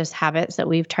 certain just habits that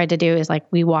we've tried to do is like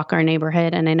we walk our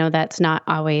neighborhood. And I know that's not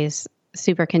always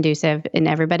super conducive in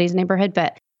everybody's neighborhood,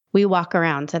 but we walk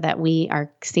around so that we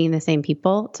are seeing the same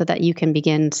people so that you can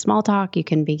begin small talk. You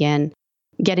can begin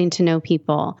getting to know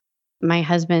people. My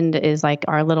husband is like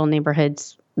our little neighborhood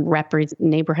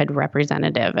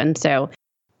representative. And so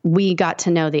we got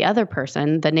to know the other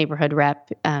person, the neighborhood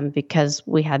rep, because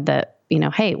we had the,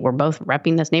 hey, we're both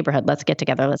repping this neighborhood. Let's get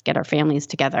together. Let's get our families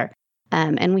together.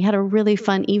 And we had a really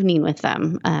fun evening with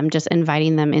them, just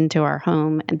inviting them into our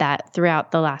home. And that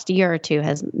throughout the last year or two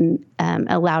has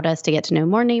allowed us to get to know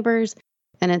more neighbors.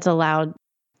 And it's allowed,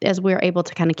 as we're able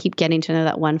to kind of keep getting to know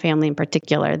that one family in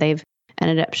particular, they've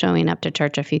ended up showing up to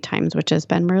church a few times, which has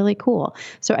been really cool.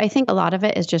 So I think a lot of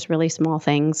it is just really small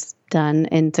things done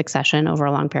in succession over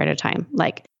a long period of time,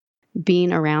 like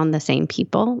being around the same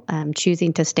people,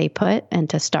 choosing to stay put and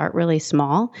to start really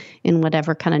small in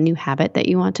whatever kind of new habit that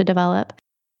you want to develop,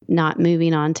 not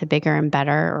moving on to bigger and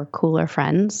better or cooler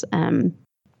friends.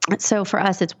 So for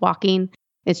us, it's walking,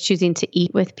 it's choosing to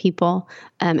eat with people.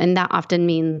 And that often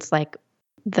means like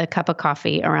the cup of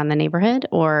coffee around the neighborhood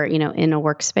or, in a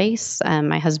workspace.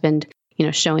 My husband,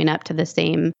 showing up to the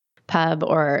same pub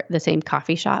or the same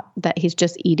coffee shop that he's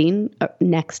just eating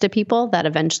next to people, that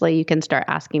eventually you can start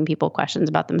asking people questions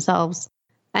about themselves.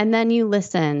 And then you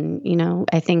listen.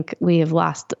 I think we have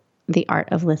lost the art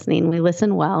of listening. We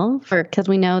listen well because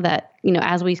we know that,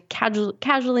 as we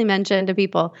casually mention to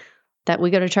people that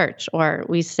we go to church or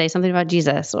we say something about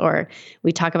Jesus or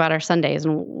we talk about our Sundays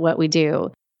and what we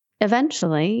do.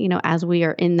 Eventually, as we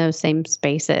are in those same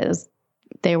spaces,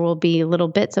 there will be little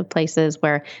bits of places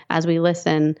where as we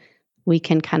listen, we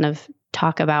can kind of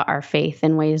talk about our faith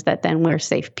in ways that then we're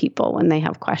safe people when they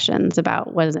have questions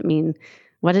about what does it mean?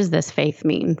 What does this faith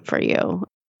mean for you?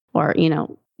 Or,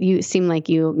 you seem like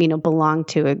you belong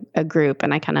to a group.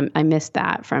 And I missed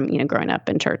that from, growing up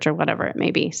in church or whatever it may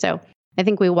be. So I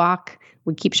think we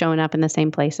keep showing up in the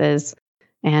same places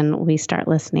and we start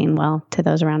listening well to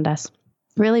those around us.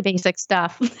 Really basic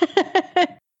stuff,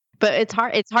 but it's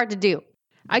hard to do.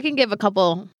 I can give a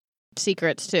couple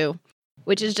secrets too,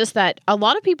 which is just that a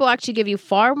lot of people actually give you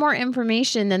far more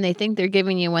information than they think they're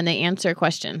giving you when they answer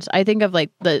questions. I think of like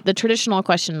the traditional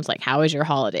questions like, how is your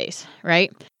holidays,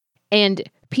 right? And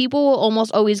people will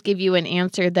almost always give you an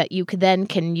answer that you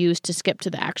can use to skip to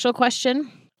the actual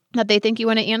question that they think you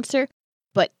want to answer.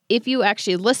 But if you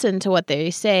actually listen to what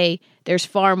they say, there's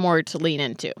far more to lean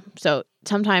into. So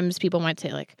sometimes people might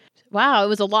say like, wow, it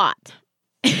was a lot.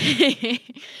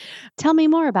 Tell me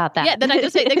more about that. Yeah, then I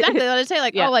just say, exactly. Then I say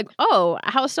like, oh,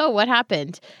 how so? What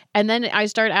happened? And then I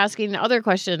start asking other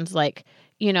questions like,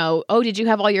 oh, did you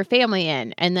have all your family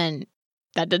in? And then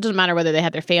that doesn't matter whether they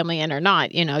had their family in or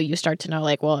not. You start to know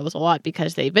like, well, it was a lot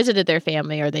because they visited their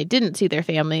family or they didn't see their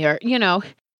family or,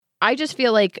 I just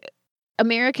feel like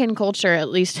American culture, at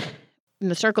least in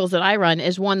the circles that I run,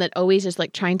 is one that always is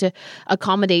like trying to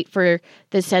accommodate for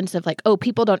the sense of like, oh,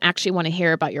 people don't actually want to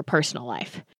hear about your personal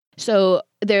life. So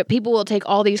people will take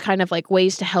all these kind of like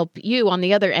ways to help you on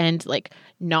the other end, like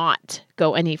not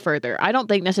go any further. I don't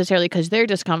think necessarily because they're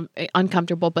just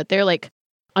uncomfortable, but they're like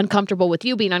uncomfortable with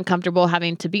you being uncomfortable,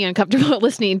 having to be uncomfortable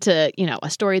listening to, a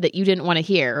story that you didn't want to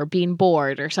hear or being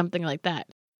bored or something like that.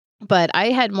 But I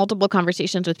had multiple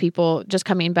conversations with people just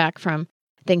coming back from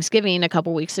Thanksgiving a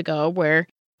couple weeks ago where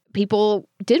people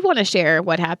did want to share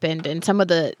what happened and some of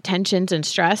the tensions and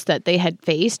stress that they had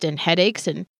faced and headaches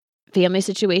and family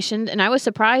situations. And I was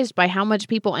surprised by how much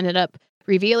people ended up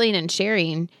revealing and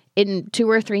sharing in 2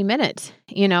 or 3 minutes,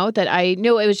 that I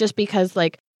knew it was just because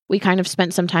like we kind of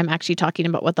spent some time actually talking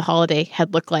about what the holiday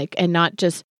had looked like and not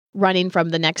just running from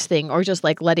the next thing or just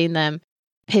like letting them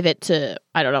pivot to,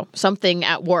 I don't know, something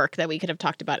at work that we could have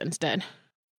talked about instead.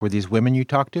 Were these women you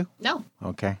talked to? No.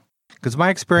 Okay. Because my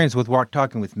experience with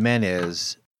talking with men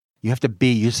is you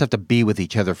just have to be with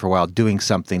each other for a while doing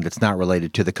something that's not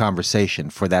related to the conversation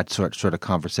for that sort of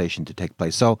conversation to take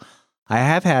place. So I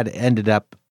have ended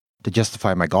up to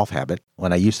justify my golf habit.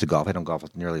 When I used to golf, I don't golf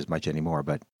nearly as much anymore,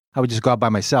 but I would just go out by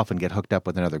myself and get hooked up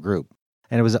with another group.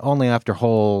 And it was only after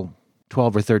hole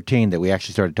 12 or 13 that we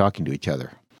actually started talking to each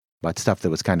other about stuff that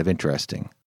was kind of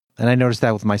interesting. And I noticed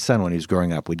that with my son when he was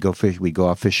growing up. We'd go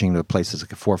out fishing to places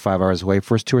like 4 or 5 hours away.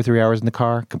 First 2 or 3 hours in the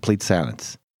car, complete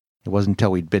silence. It wasn't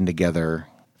until we'd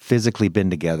physically been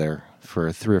together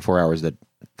for 3 or 4 hours that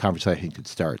conversation could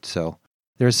start. So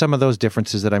there are some of those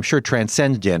differences that I'm sure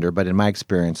transcend gender, but in my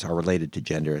experience are related to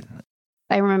gender.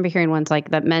 I remember hearing once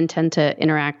like that men tend to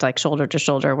interact like shoulder to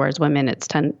shoulder, whereas women, it's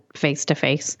face to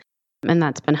face. And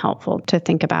that's been helpful to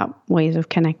think about ways of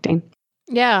connecting.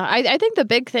 Yeah, I think the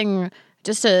big thing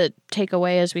just to take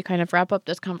away as we kind of wrap up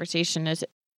this conversation is it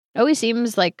always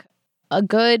seems like a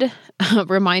good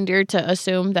reminder to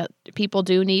assume that people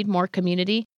do need more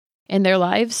community in their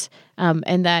lives,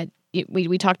 and that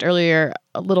we talked earlier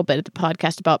a little bit at the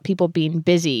podcast about people being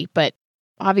busy, but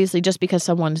obviously just because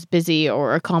someone's busy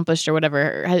or accomplished or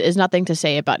whatever is nothing to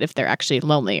say about if they're actually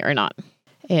lonely or not.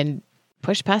 And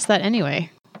push past that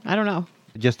anyway. I don't know.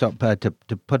 Just to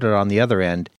put it on the other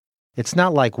end, it's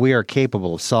not like we are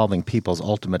capable of solving people's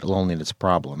ultimate loneliness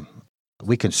problem.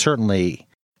 we can certainly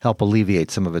help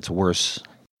alleviate some of its worst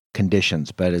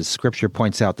conditions. But as Scripture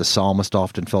points out, the psalmist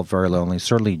often felt very lonely.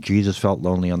 Certainly Jesus felt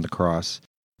lonely on the cross.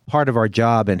 Part of our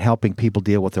job in helping people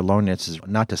deal with their loneliness is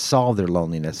not to solve their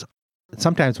loneliness.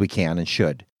 Sometimes we can and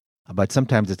should, but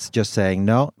sometimes it's just saying,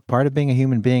 no, part of being a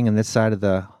human being in this side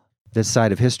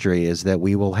of history is that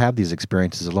we will have these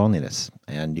experiences of loneliness.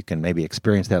 And you can maybe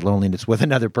experience that loneliness with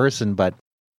another person, but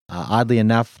oddly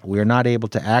enough, we are not able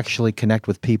to actually connect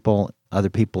with other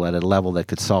people at a level that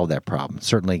could solve that problem.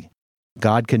 Certainly,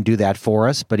 God can do that for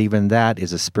us, but even that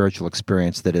is a spiritual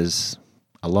experience that is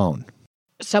alone.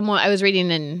 I was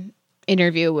reading an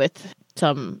interview with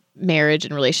some marriage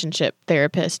and relationship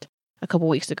therapist a couple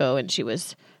weeks ago, and she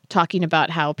was talking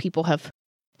about how people have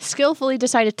skillfully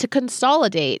decided to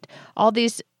consolidate all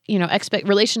these,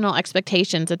 relational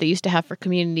expectations that they used to have for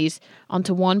communities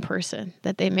onto one person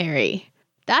that they marry.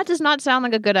 That does not sound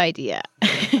like a good idea.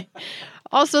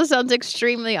 Also sounds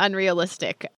extremely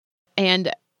unrealistic.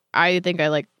 And I think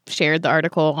I shared the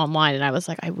article online, and I was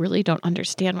like, I really don't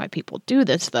understand why people do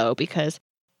this though, because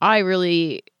I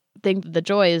really think that the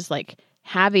joy is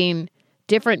having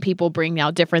different people bring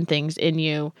out different things in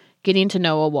you, getting to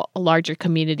know a larger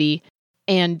community.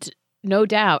 And no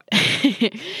doubt,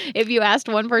 if you asked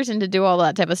one person to do all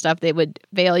that type of stuff, they would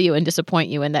fail you and disappoint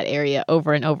you in that area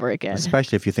over and over again.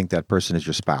 Especially if you think that person is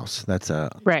your spouse. That's a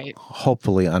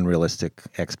hopefully unrealistic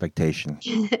expectation.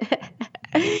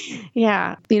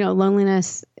 Yeah.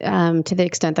 Loneliness, to the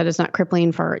extent that it's not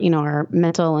crippling for, our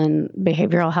mental and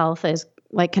behavioral health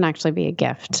can actually be a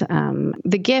gift.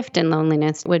 The gift in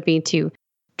loneliness would be to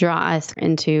draw us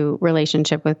into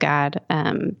relationship with God,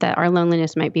 that our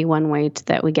loneliness might be one way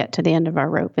that we get to the end of our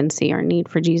rope and see our need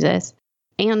for Jesus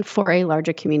and for a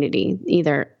larger community,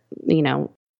 either,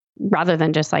 rather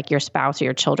than just your spouse or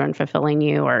your children fulfilling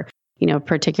you or, a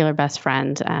particular best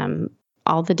friend.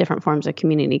 All the different forms of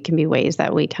community can be ways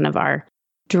that we kind of are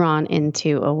drawn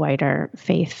into a wider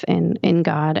faith in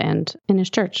God and in His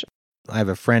church. I have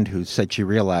a friend who said she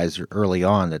realized early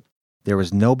on that there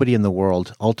was nobody in the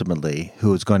world, ultimately,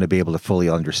 who was going to be able to fully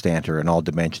understand her in all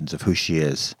dimensions of who she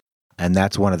is. And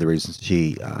that's one of the reasons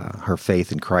her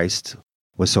faith in Christ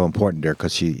was so important to her,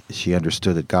 because she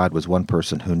understood that God was one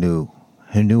person who knew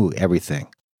everything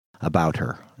about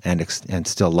her and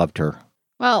still loved her.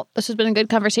 Well, this has been a good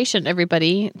conversation,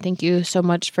 everybody. Thank you so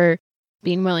much for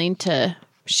being willing to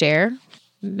share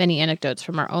many anecdotes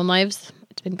from our own lives.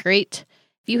 It's been great.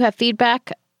 If you have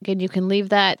feedback, again, you can leave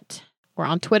that. We're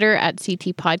on Twitter at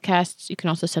CT Podcasts. You can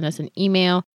also send us an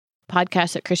email,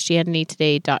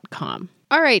 podcast@christianitytoday.com.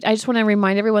 All right. I just want to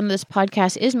remind everyone this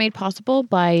podcast is made possible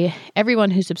by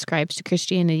everyone who subscribes to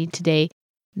Christianity Today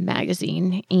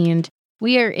magazine. And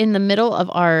we are in the middle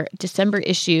of our December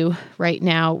issue right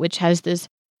now, which has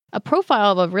a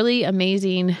profile of a really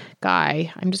amazing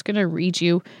guy. I'm just going to read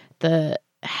you the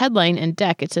headline and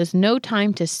deck. It says, "No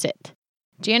Time to Sit.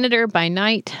 Janitor by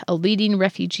night, a leading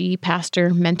refugee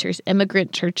pastor mentors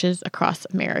immigrant churches across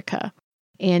America."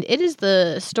 And it is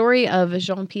the story of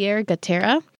Jean-Pierre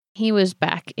Gatera. He was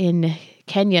back in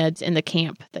Kenya in the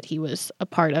camp that he was a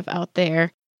part of out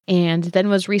there, and then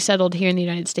was resettled here in the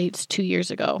United States 2 years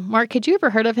ago. Mark, had you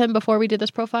ever heard of him before we did this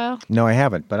profile? No, I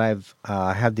haven't, but I've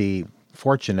had the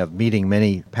fortune of meeting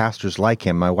many pastors like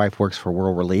him. My wife works for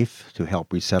World Relief to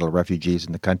help resettle refugees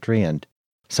in the country, and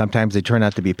sometimes they turn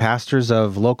out to be pastors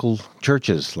of local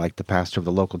churches, like the pastor of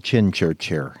the local Chin Church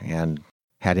here, and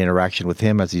had interaction with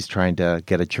him as he's trying to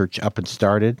get a church up and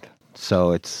started.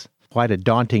 So it's quite a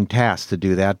daunting task to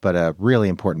do that, but a really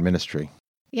important ministry.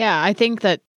 Yeah, I think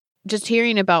that just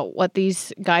hearing about what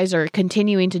these guys are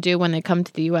continuing to do when they come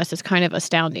to the U.S. is kind of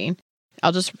astounding.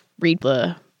 I'll just read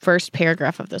the first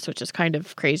paragraph of this, which is kind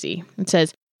of crazy. It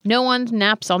says, "No one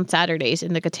naps on Saturdays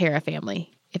in the Gatera family.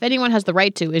 If anyone has the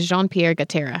right to, is Jean-Pierre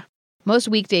Gatera. Most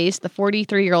weekdays, the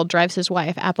 43-year-old drives his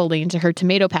wife, Apolline, to her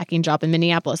tomato packing job in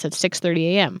Minneapolis at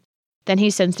 6:30 a.m. Then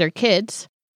he sends their kids,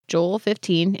 Joel,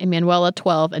 15, Emanuela,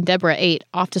 12, and Deborah, 8,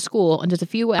 off to school and does a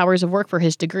few hours of work for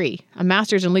his degree, a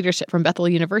master's in leadership from Bethel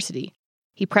University.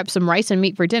 He preps some rice and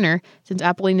meat for dinner, since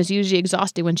Apolline is usually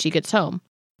exhausted when she gets home.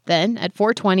 Then, at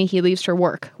 4:20, he leaves for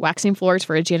work, waxing floors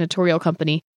for a janitorial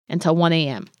company, until 1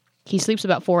 a.m. He sleeps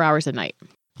about 4 hours a night."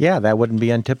 Yeah, that wouldn't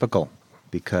be untypical,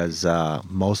 because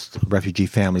most refugee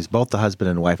families, both the husband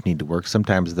and wife, need to work.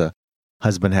 Sometimes the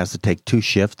husband has to take 2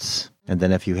 shifts, and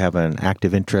then if you have an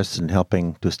active interest in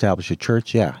helping to establish a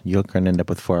church, you're going to end up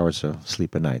with 4 hours of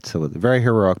sleep a night. So very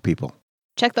heroic people.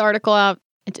 Check the article out.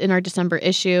 It's in our December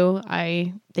issue.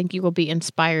 I think you will be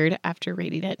inspired after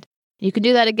reading it. You can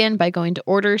do that again by going to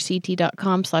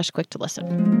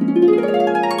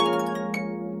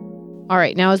orderct.com/quick-to-listen. All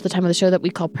right, now is the time of the show that we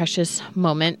call Precious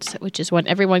Moments, which is when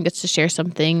everyone gets to share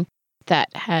something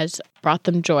that has brought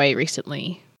them joy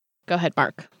recently. Go ahead,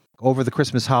 Mark. Over the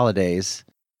Christmas holidays,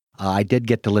 I did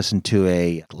get to listen to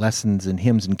a lessons in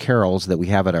hymns and carols that we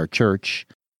have at our church.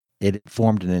 It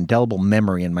formed an indelible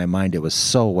memory in my mind. It was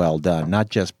so well done, not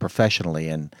just professionally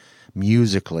and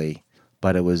musically,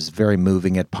 but it was very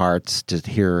moving at parts to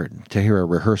hear a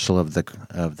rehearsal of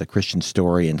the Christian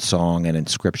story in song and in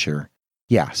Scripture.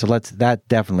 Yeah, so that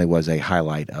definitely was a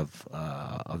highlight of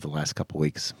the last couple of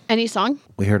weeks. Any song?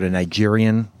 We heard a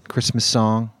Nigerian Christmas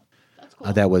song. That's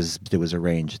cool. That was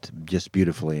arranged just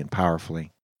beautifully and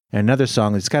powerfully. And another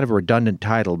song, it's kind of a redundant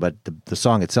title, but the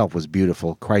song itself was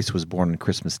beautiful. Christ Was Born on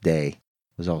Christmas Day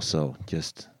was also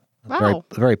just a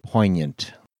very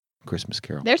poignant Christmas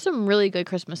carol. There's some really good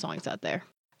Christmas songs out there.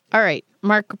 All right,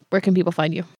 Mark, where can people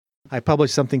find you? I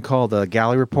published something called the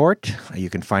Galli Report. You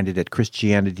can find it at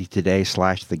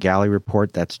ChristianityToday/The Galli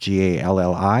Report. That's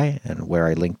GALLI, and where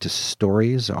I link to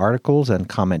stories, articles, and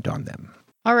comment on them.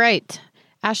 All right.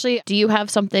 Ashley, do you have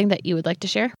something that you would like to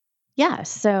share? Yeah.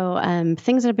 So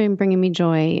things that have been bringing me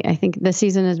joy. I think this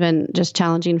season has been just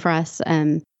challenging for us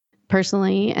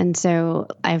personally. And so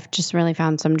I've just really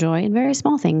found some joy in very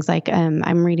small things. Like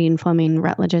I'm reading Fleming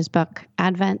Rutledge's book,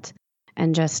 Advent,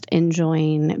 and just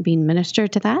enjoying being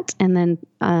ministered to that. And then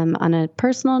on a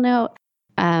personal note,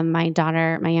 my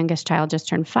daughter, my youngest child, just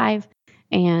turned 5,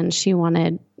 and she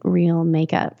wanted real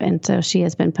makeup. And so she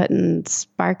has been putting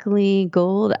sparkly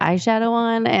gold eyeshadow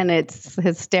on, and it's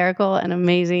hysterical and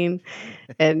amazing.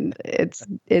 And it's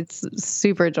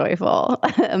super joyful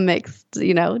amidst,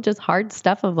 just hard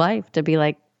stuff of life to be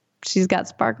like, she's got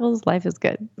sparkles. Life is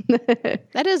good.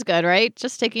 That is good, right?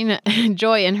 Just taking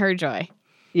joy in her joy.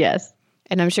 Yes.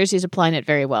 And I'm sure she's applying it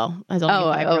very well. As only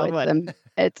a 5-year-old would.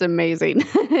 It's amazing.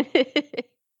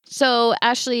 So,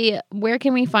 Ashley, where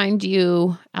can we find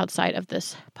you outside of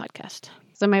this podcast?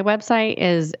 So my website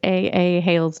is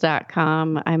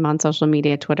aahales.com. I'm on social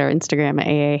media, Twitter, Instagram at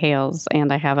aahales,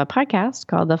 and I have a podcast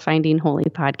called the Finding Holy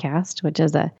Podcast, which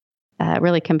is a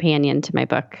really companion to my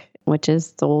book, which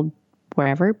is sold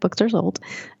wherever books are sold,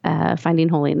 Finding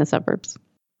Holy in the Suburbs.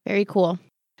 Very cool.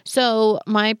 So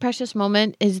my precious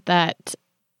moment is that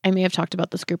I may have talked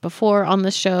about this group before on the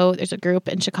show. There's a group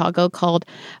in Chicago called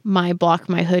My Block,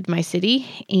 My Hood, My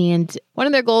City. And one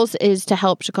of their goals is to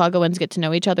help Chicagoans get to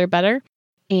know each other better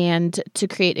and to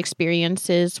create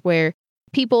experiences where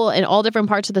people in all different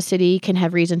parts of the city can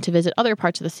have reason to visit other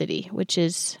parts of the city, which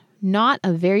is not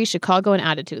a very Chicagoan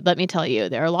attitude. Let me tell you,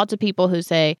 there are lots of people who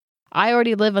say, I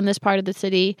already live in this part of the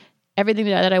city. Everything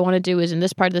that I want to do is in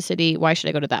this part of the city. Why should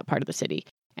I go to that part of the city?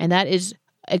 And that is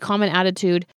a common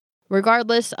attitude,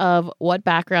 regardless of what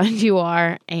background you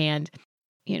are and,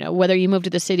 whether you moved to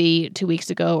the city 2 weeks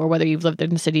ago or whether you've lived in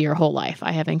the city your whole life.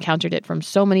 I have encountered it from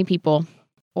so many people,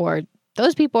 or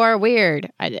those people are weird.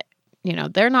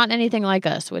 They're not anything like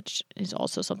us, which is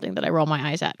also something that I roll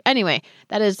my eyes at. Anyway,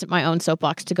 that is my own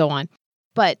soapbox to go on.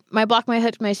 But My Block, My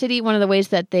Hood, My City, one of the ways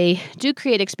that they do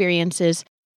create experiences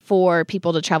for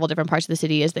people to travel different parts of the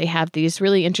city is they have these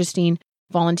really interesting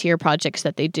volunteer projects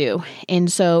that they do.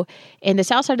 And so in the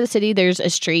south side of the city, there's a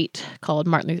street called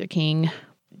Martin Luther King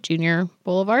Jr.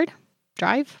 Boulevard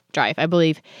Drive, I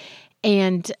believe.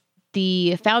 And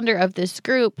the founder of this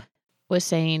group was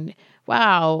saying,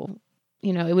 wow,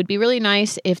 it would be really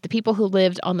nice if the people who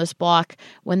lived on this block,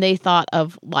 when they thought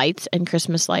of lights and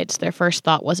Christmas lights, their first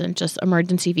thought wasn't just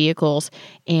emergency vehicles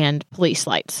and police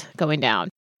lights going down.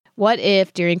 What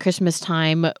if during Christmas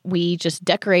time, we just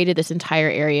decorated this entire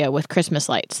area with Christmas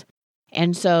lights?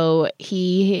 And so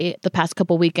he, the past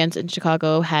couple weekends in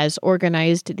Chicago, has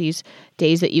organized these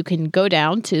days that you can go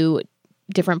down to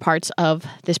different parts of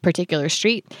this particular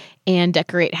street and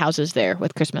decorate houses there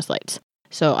with Christmas lights.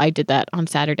 So I did that on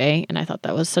Saturday, and I thought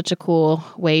that was such a cool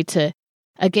way to,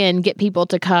 again, get people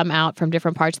to come out from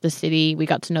different parts of the city. We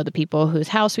got to know the people whose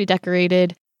house we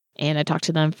decorated. And I talked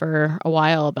to them for a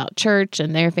while about church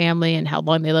and their family and how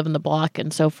long they live in the block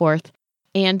and so forth.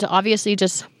 And to obviously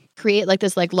just create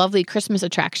this lovely Christmas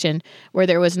attraction where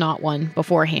there was not one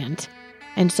beforehand.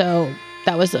 And so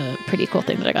that was a pretty cool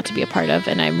thing that I got to be a part of.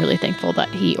 And I'm really thankful that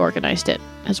he organized it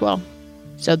as well.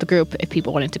 So the group, if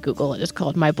people wanted to Google it, is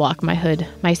called My Block, My Hood,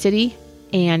 My City.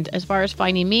 And as far as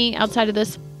finding me outside of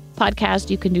this podcast,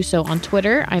 you can do so on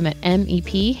Twitter. I'm at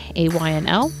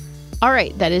MEPAYNL. All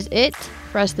right, that is it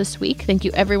for us this week. Thank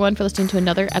you everyone for listening to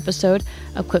another episode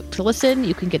of Quick to Listen.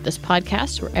 You can get this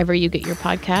podcast wherever you get your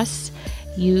podcasts.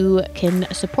 You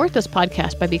can support this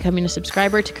podcast by becoming a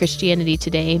subscriber to Christianity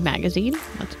Today magazine.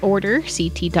 That's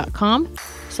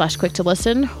orderct.com/quick to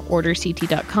listen,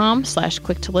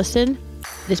 orderct.com/quick to listen.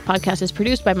 This podcast is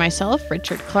produced by myself,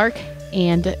 Richard Clark,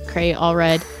 and Cray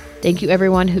Allred. Thank you,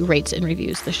 everyone who rates and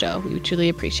reviews the show. We truly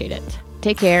appreciate it.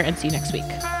 Take care and see you next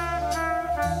week.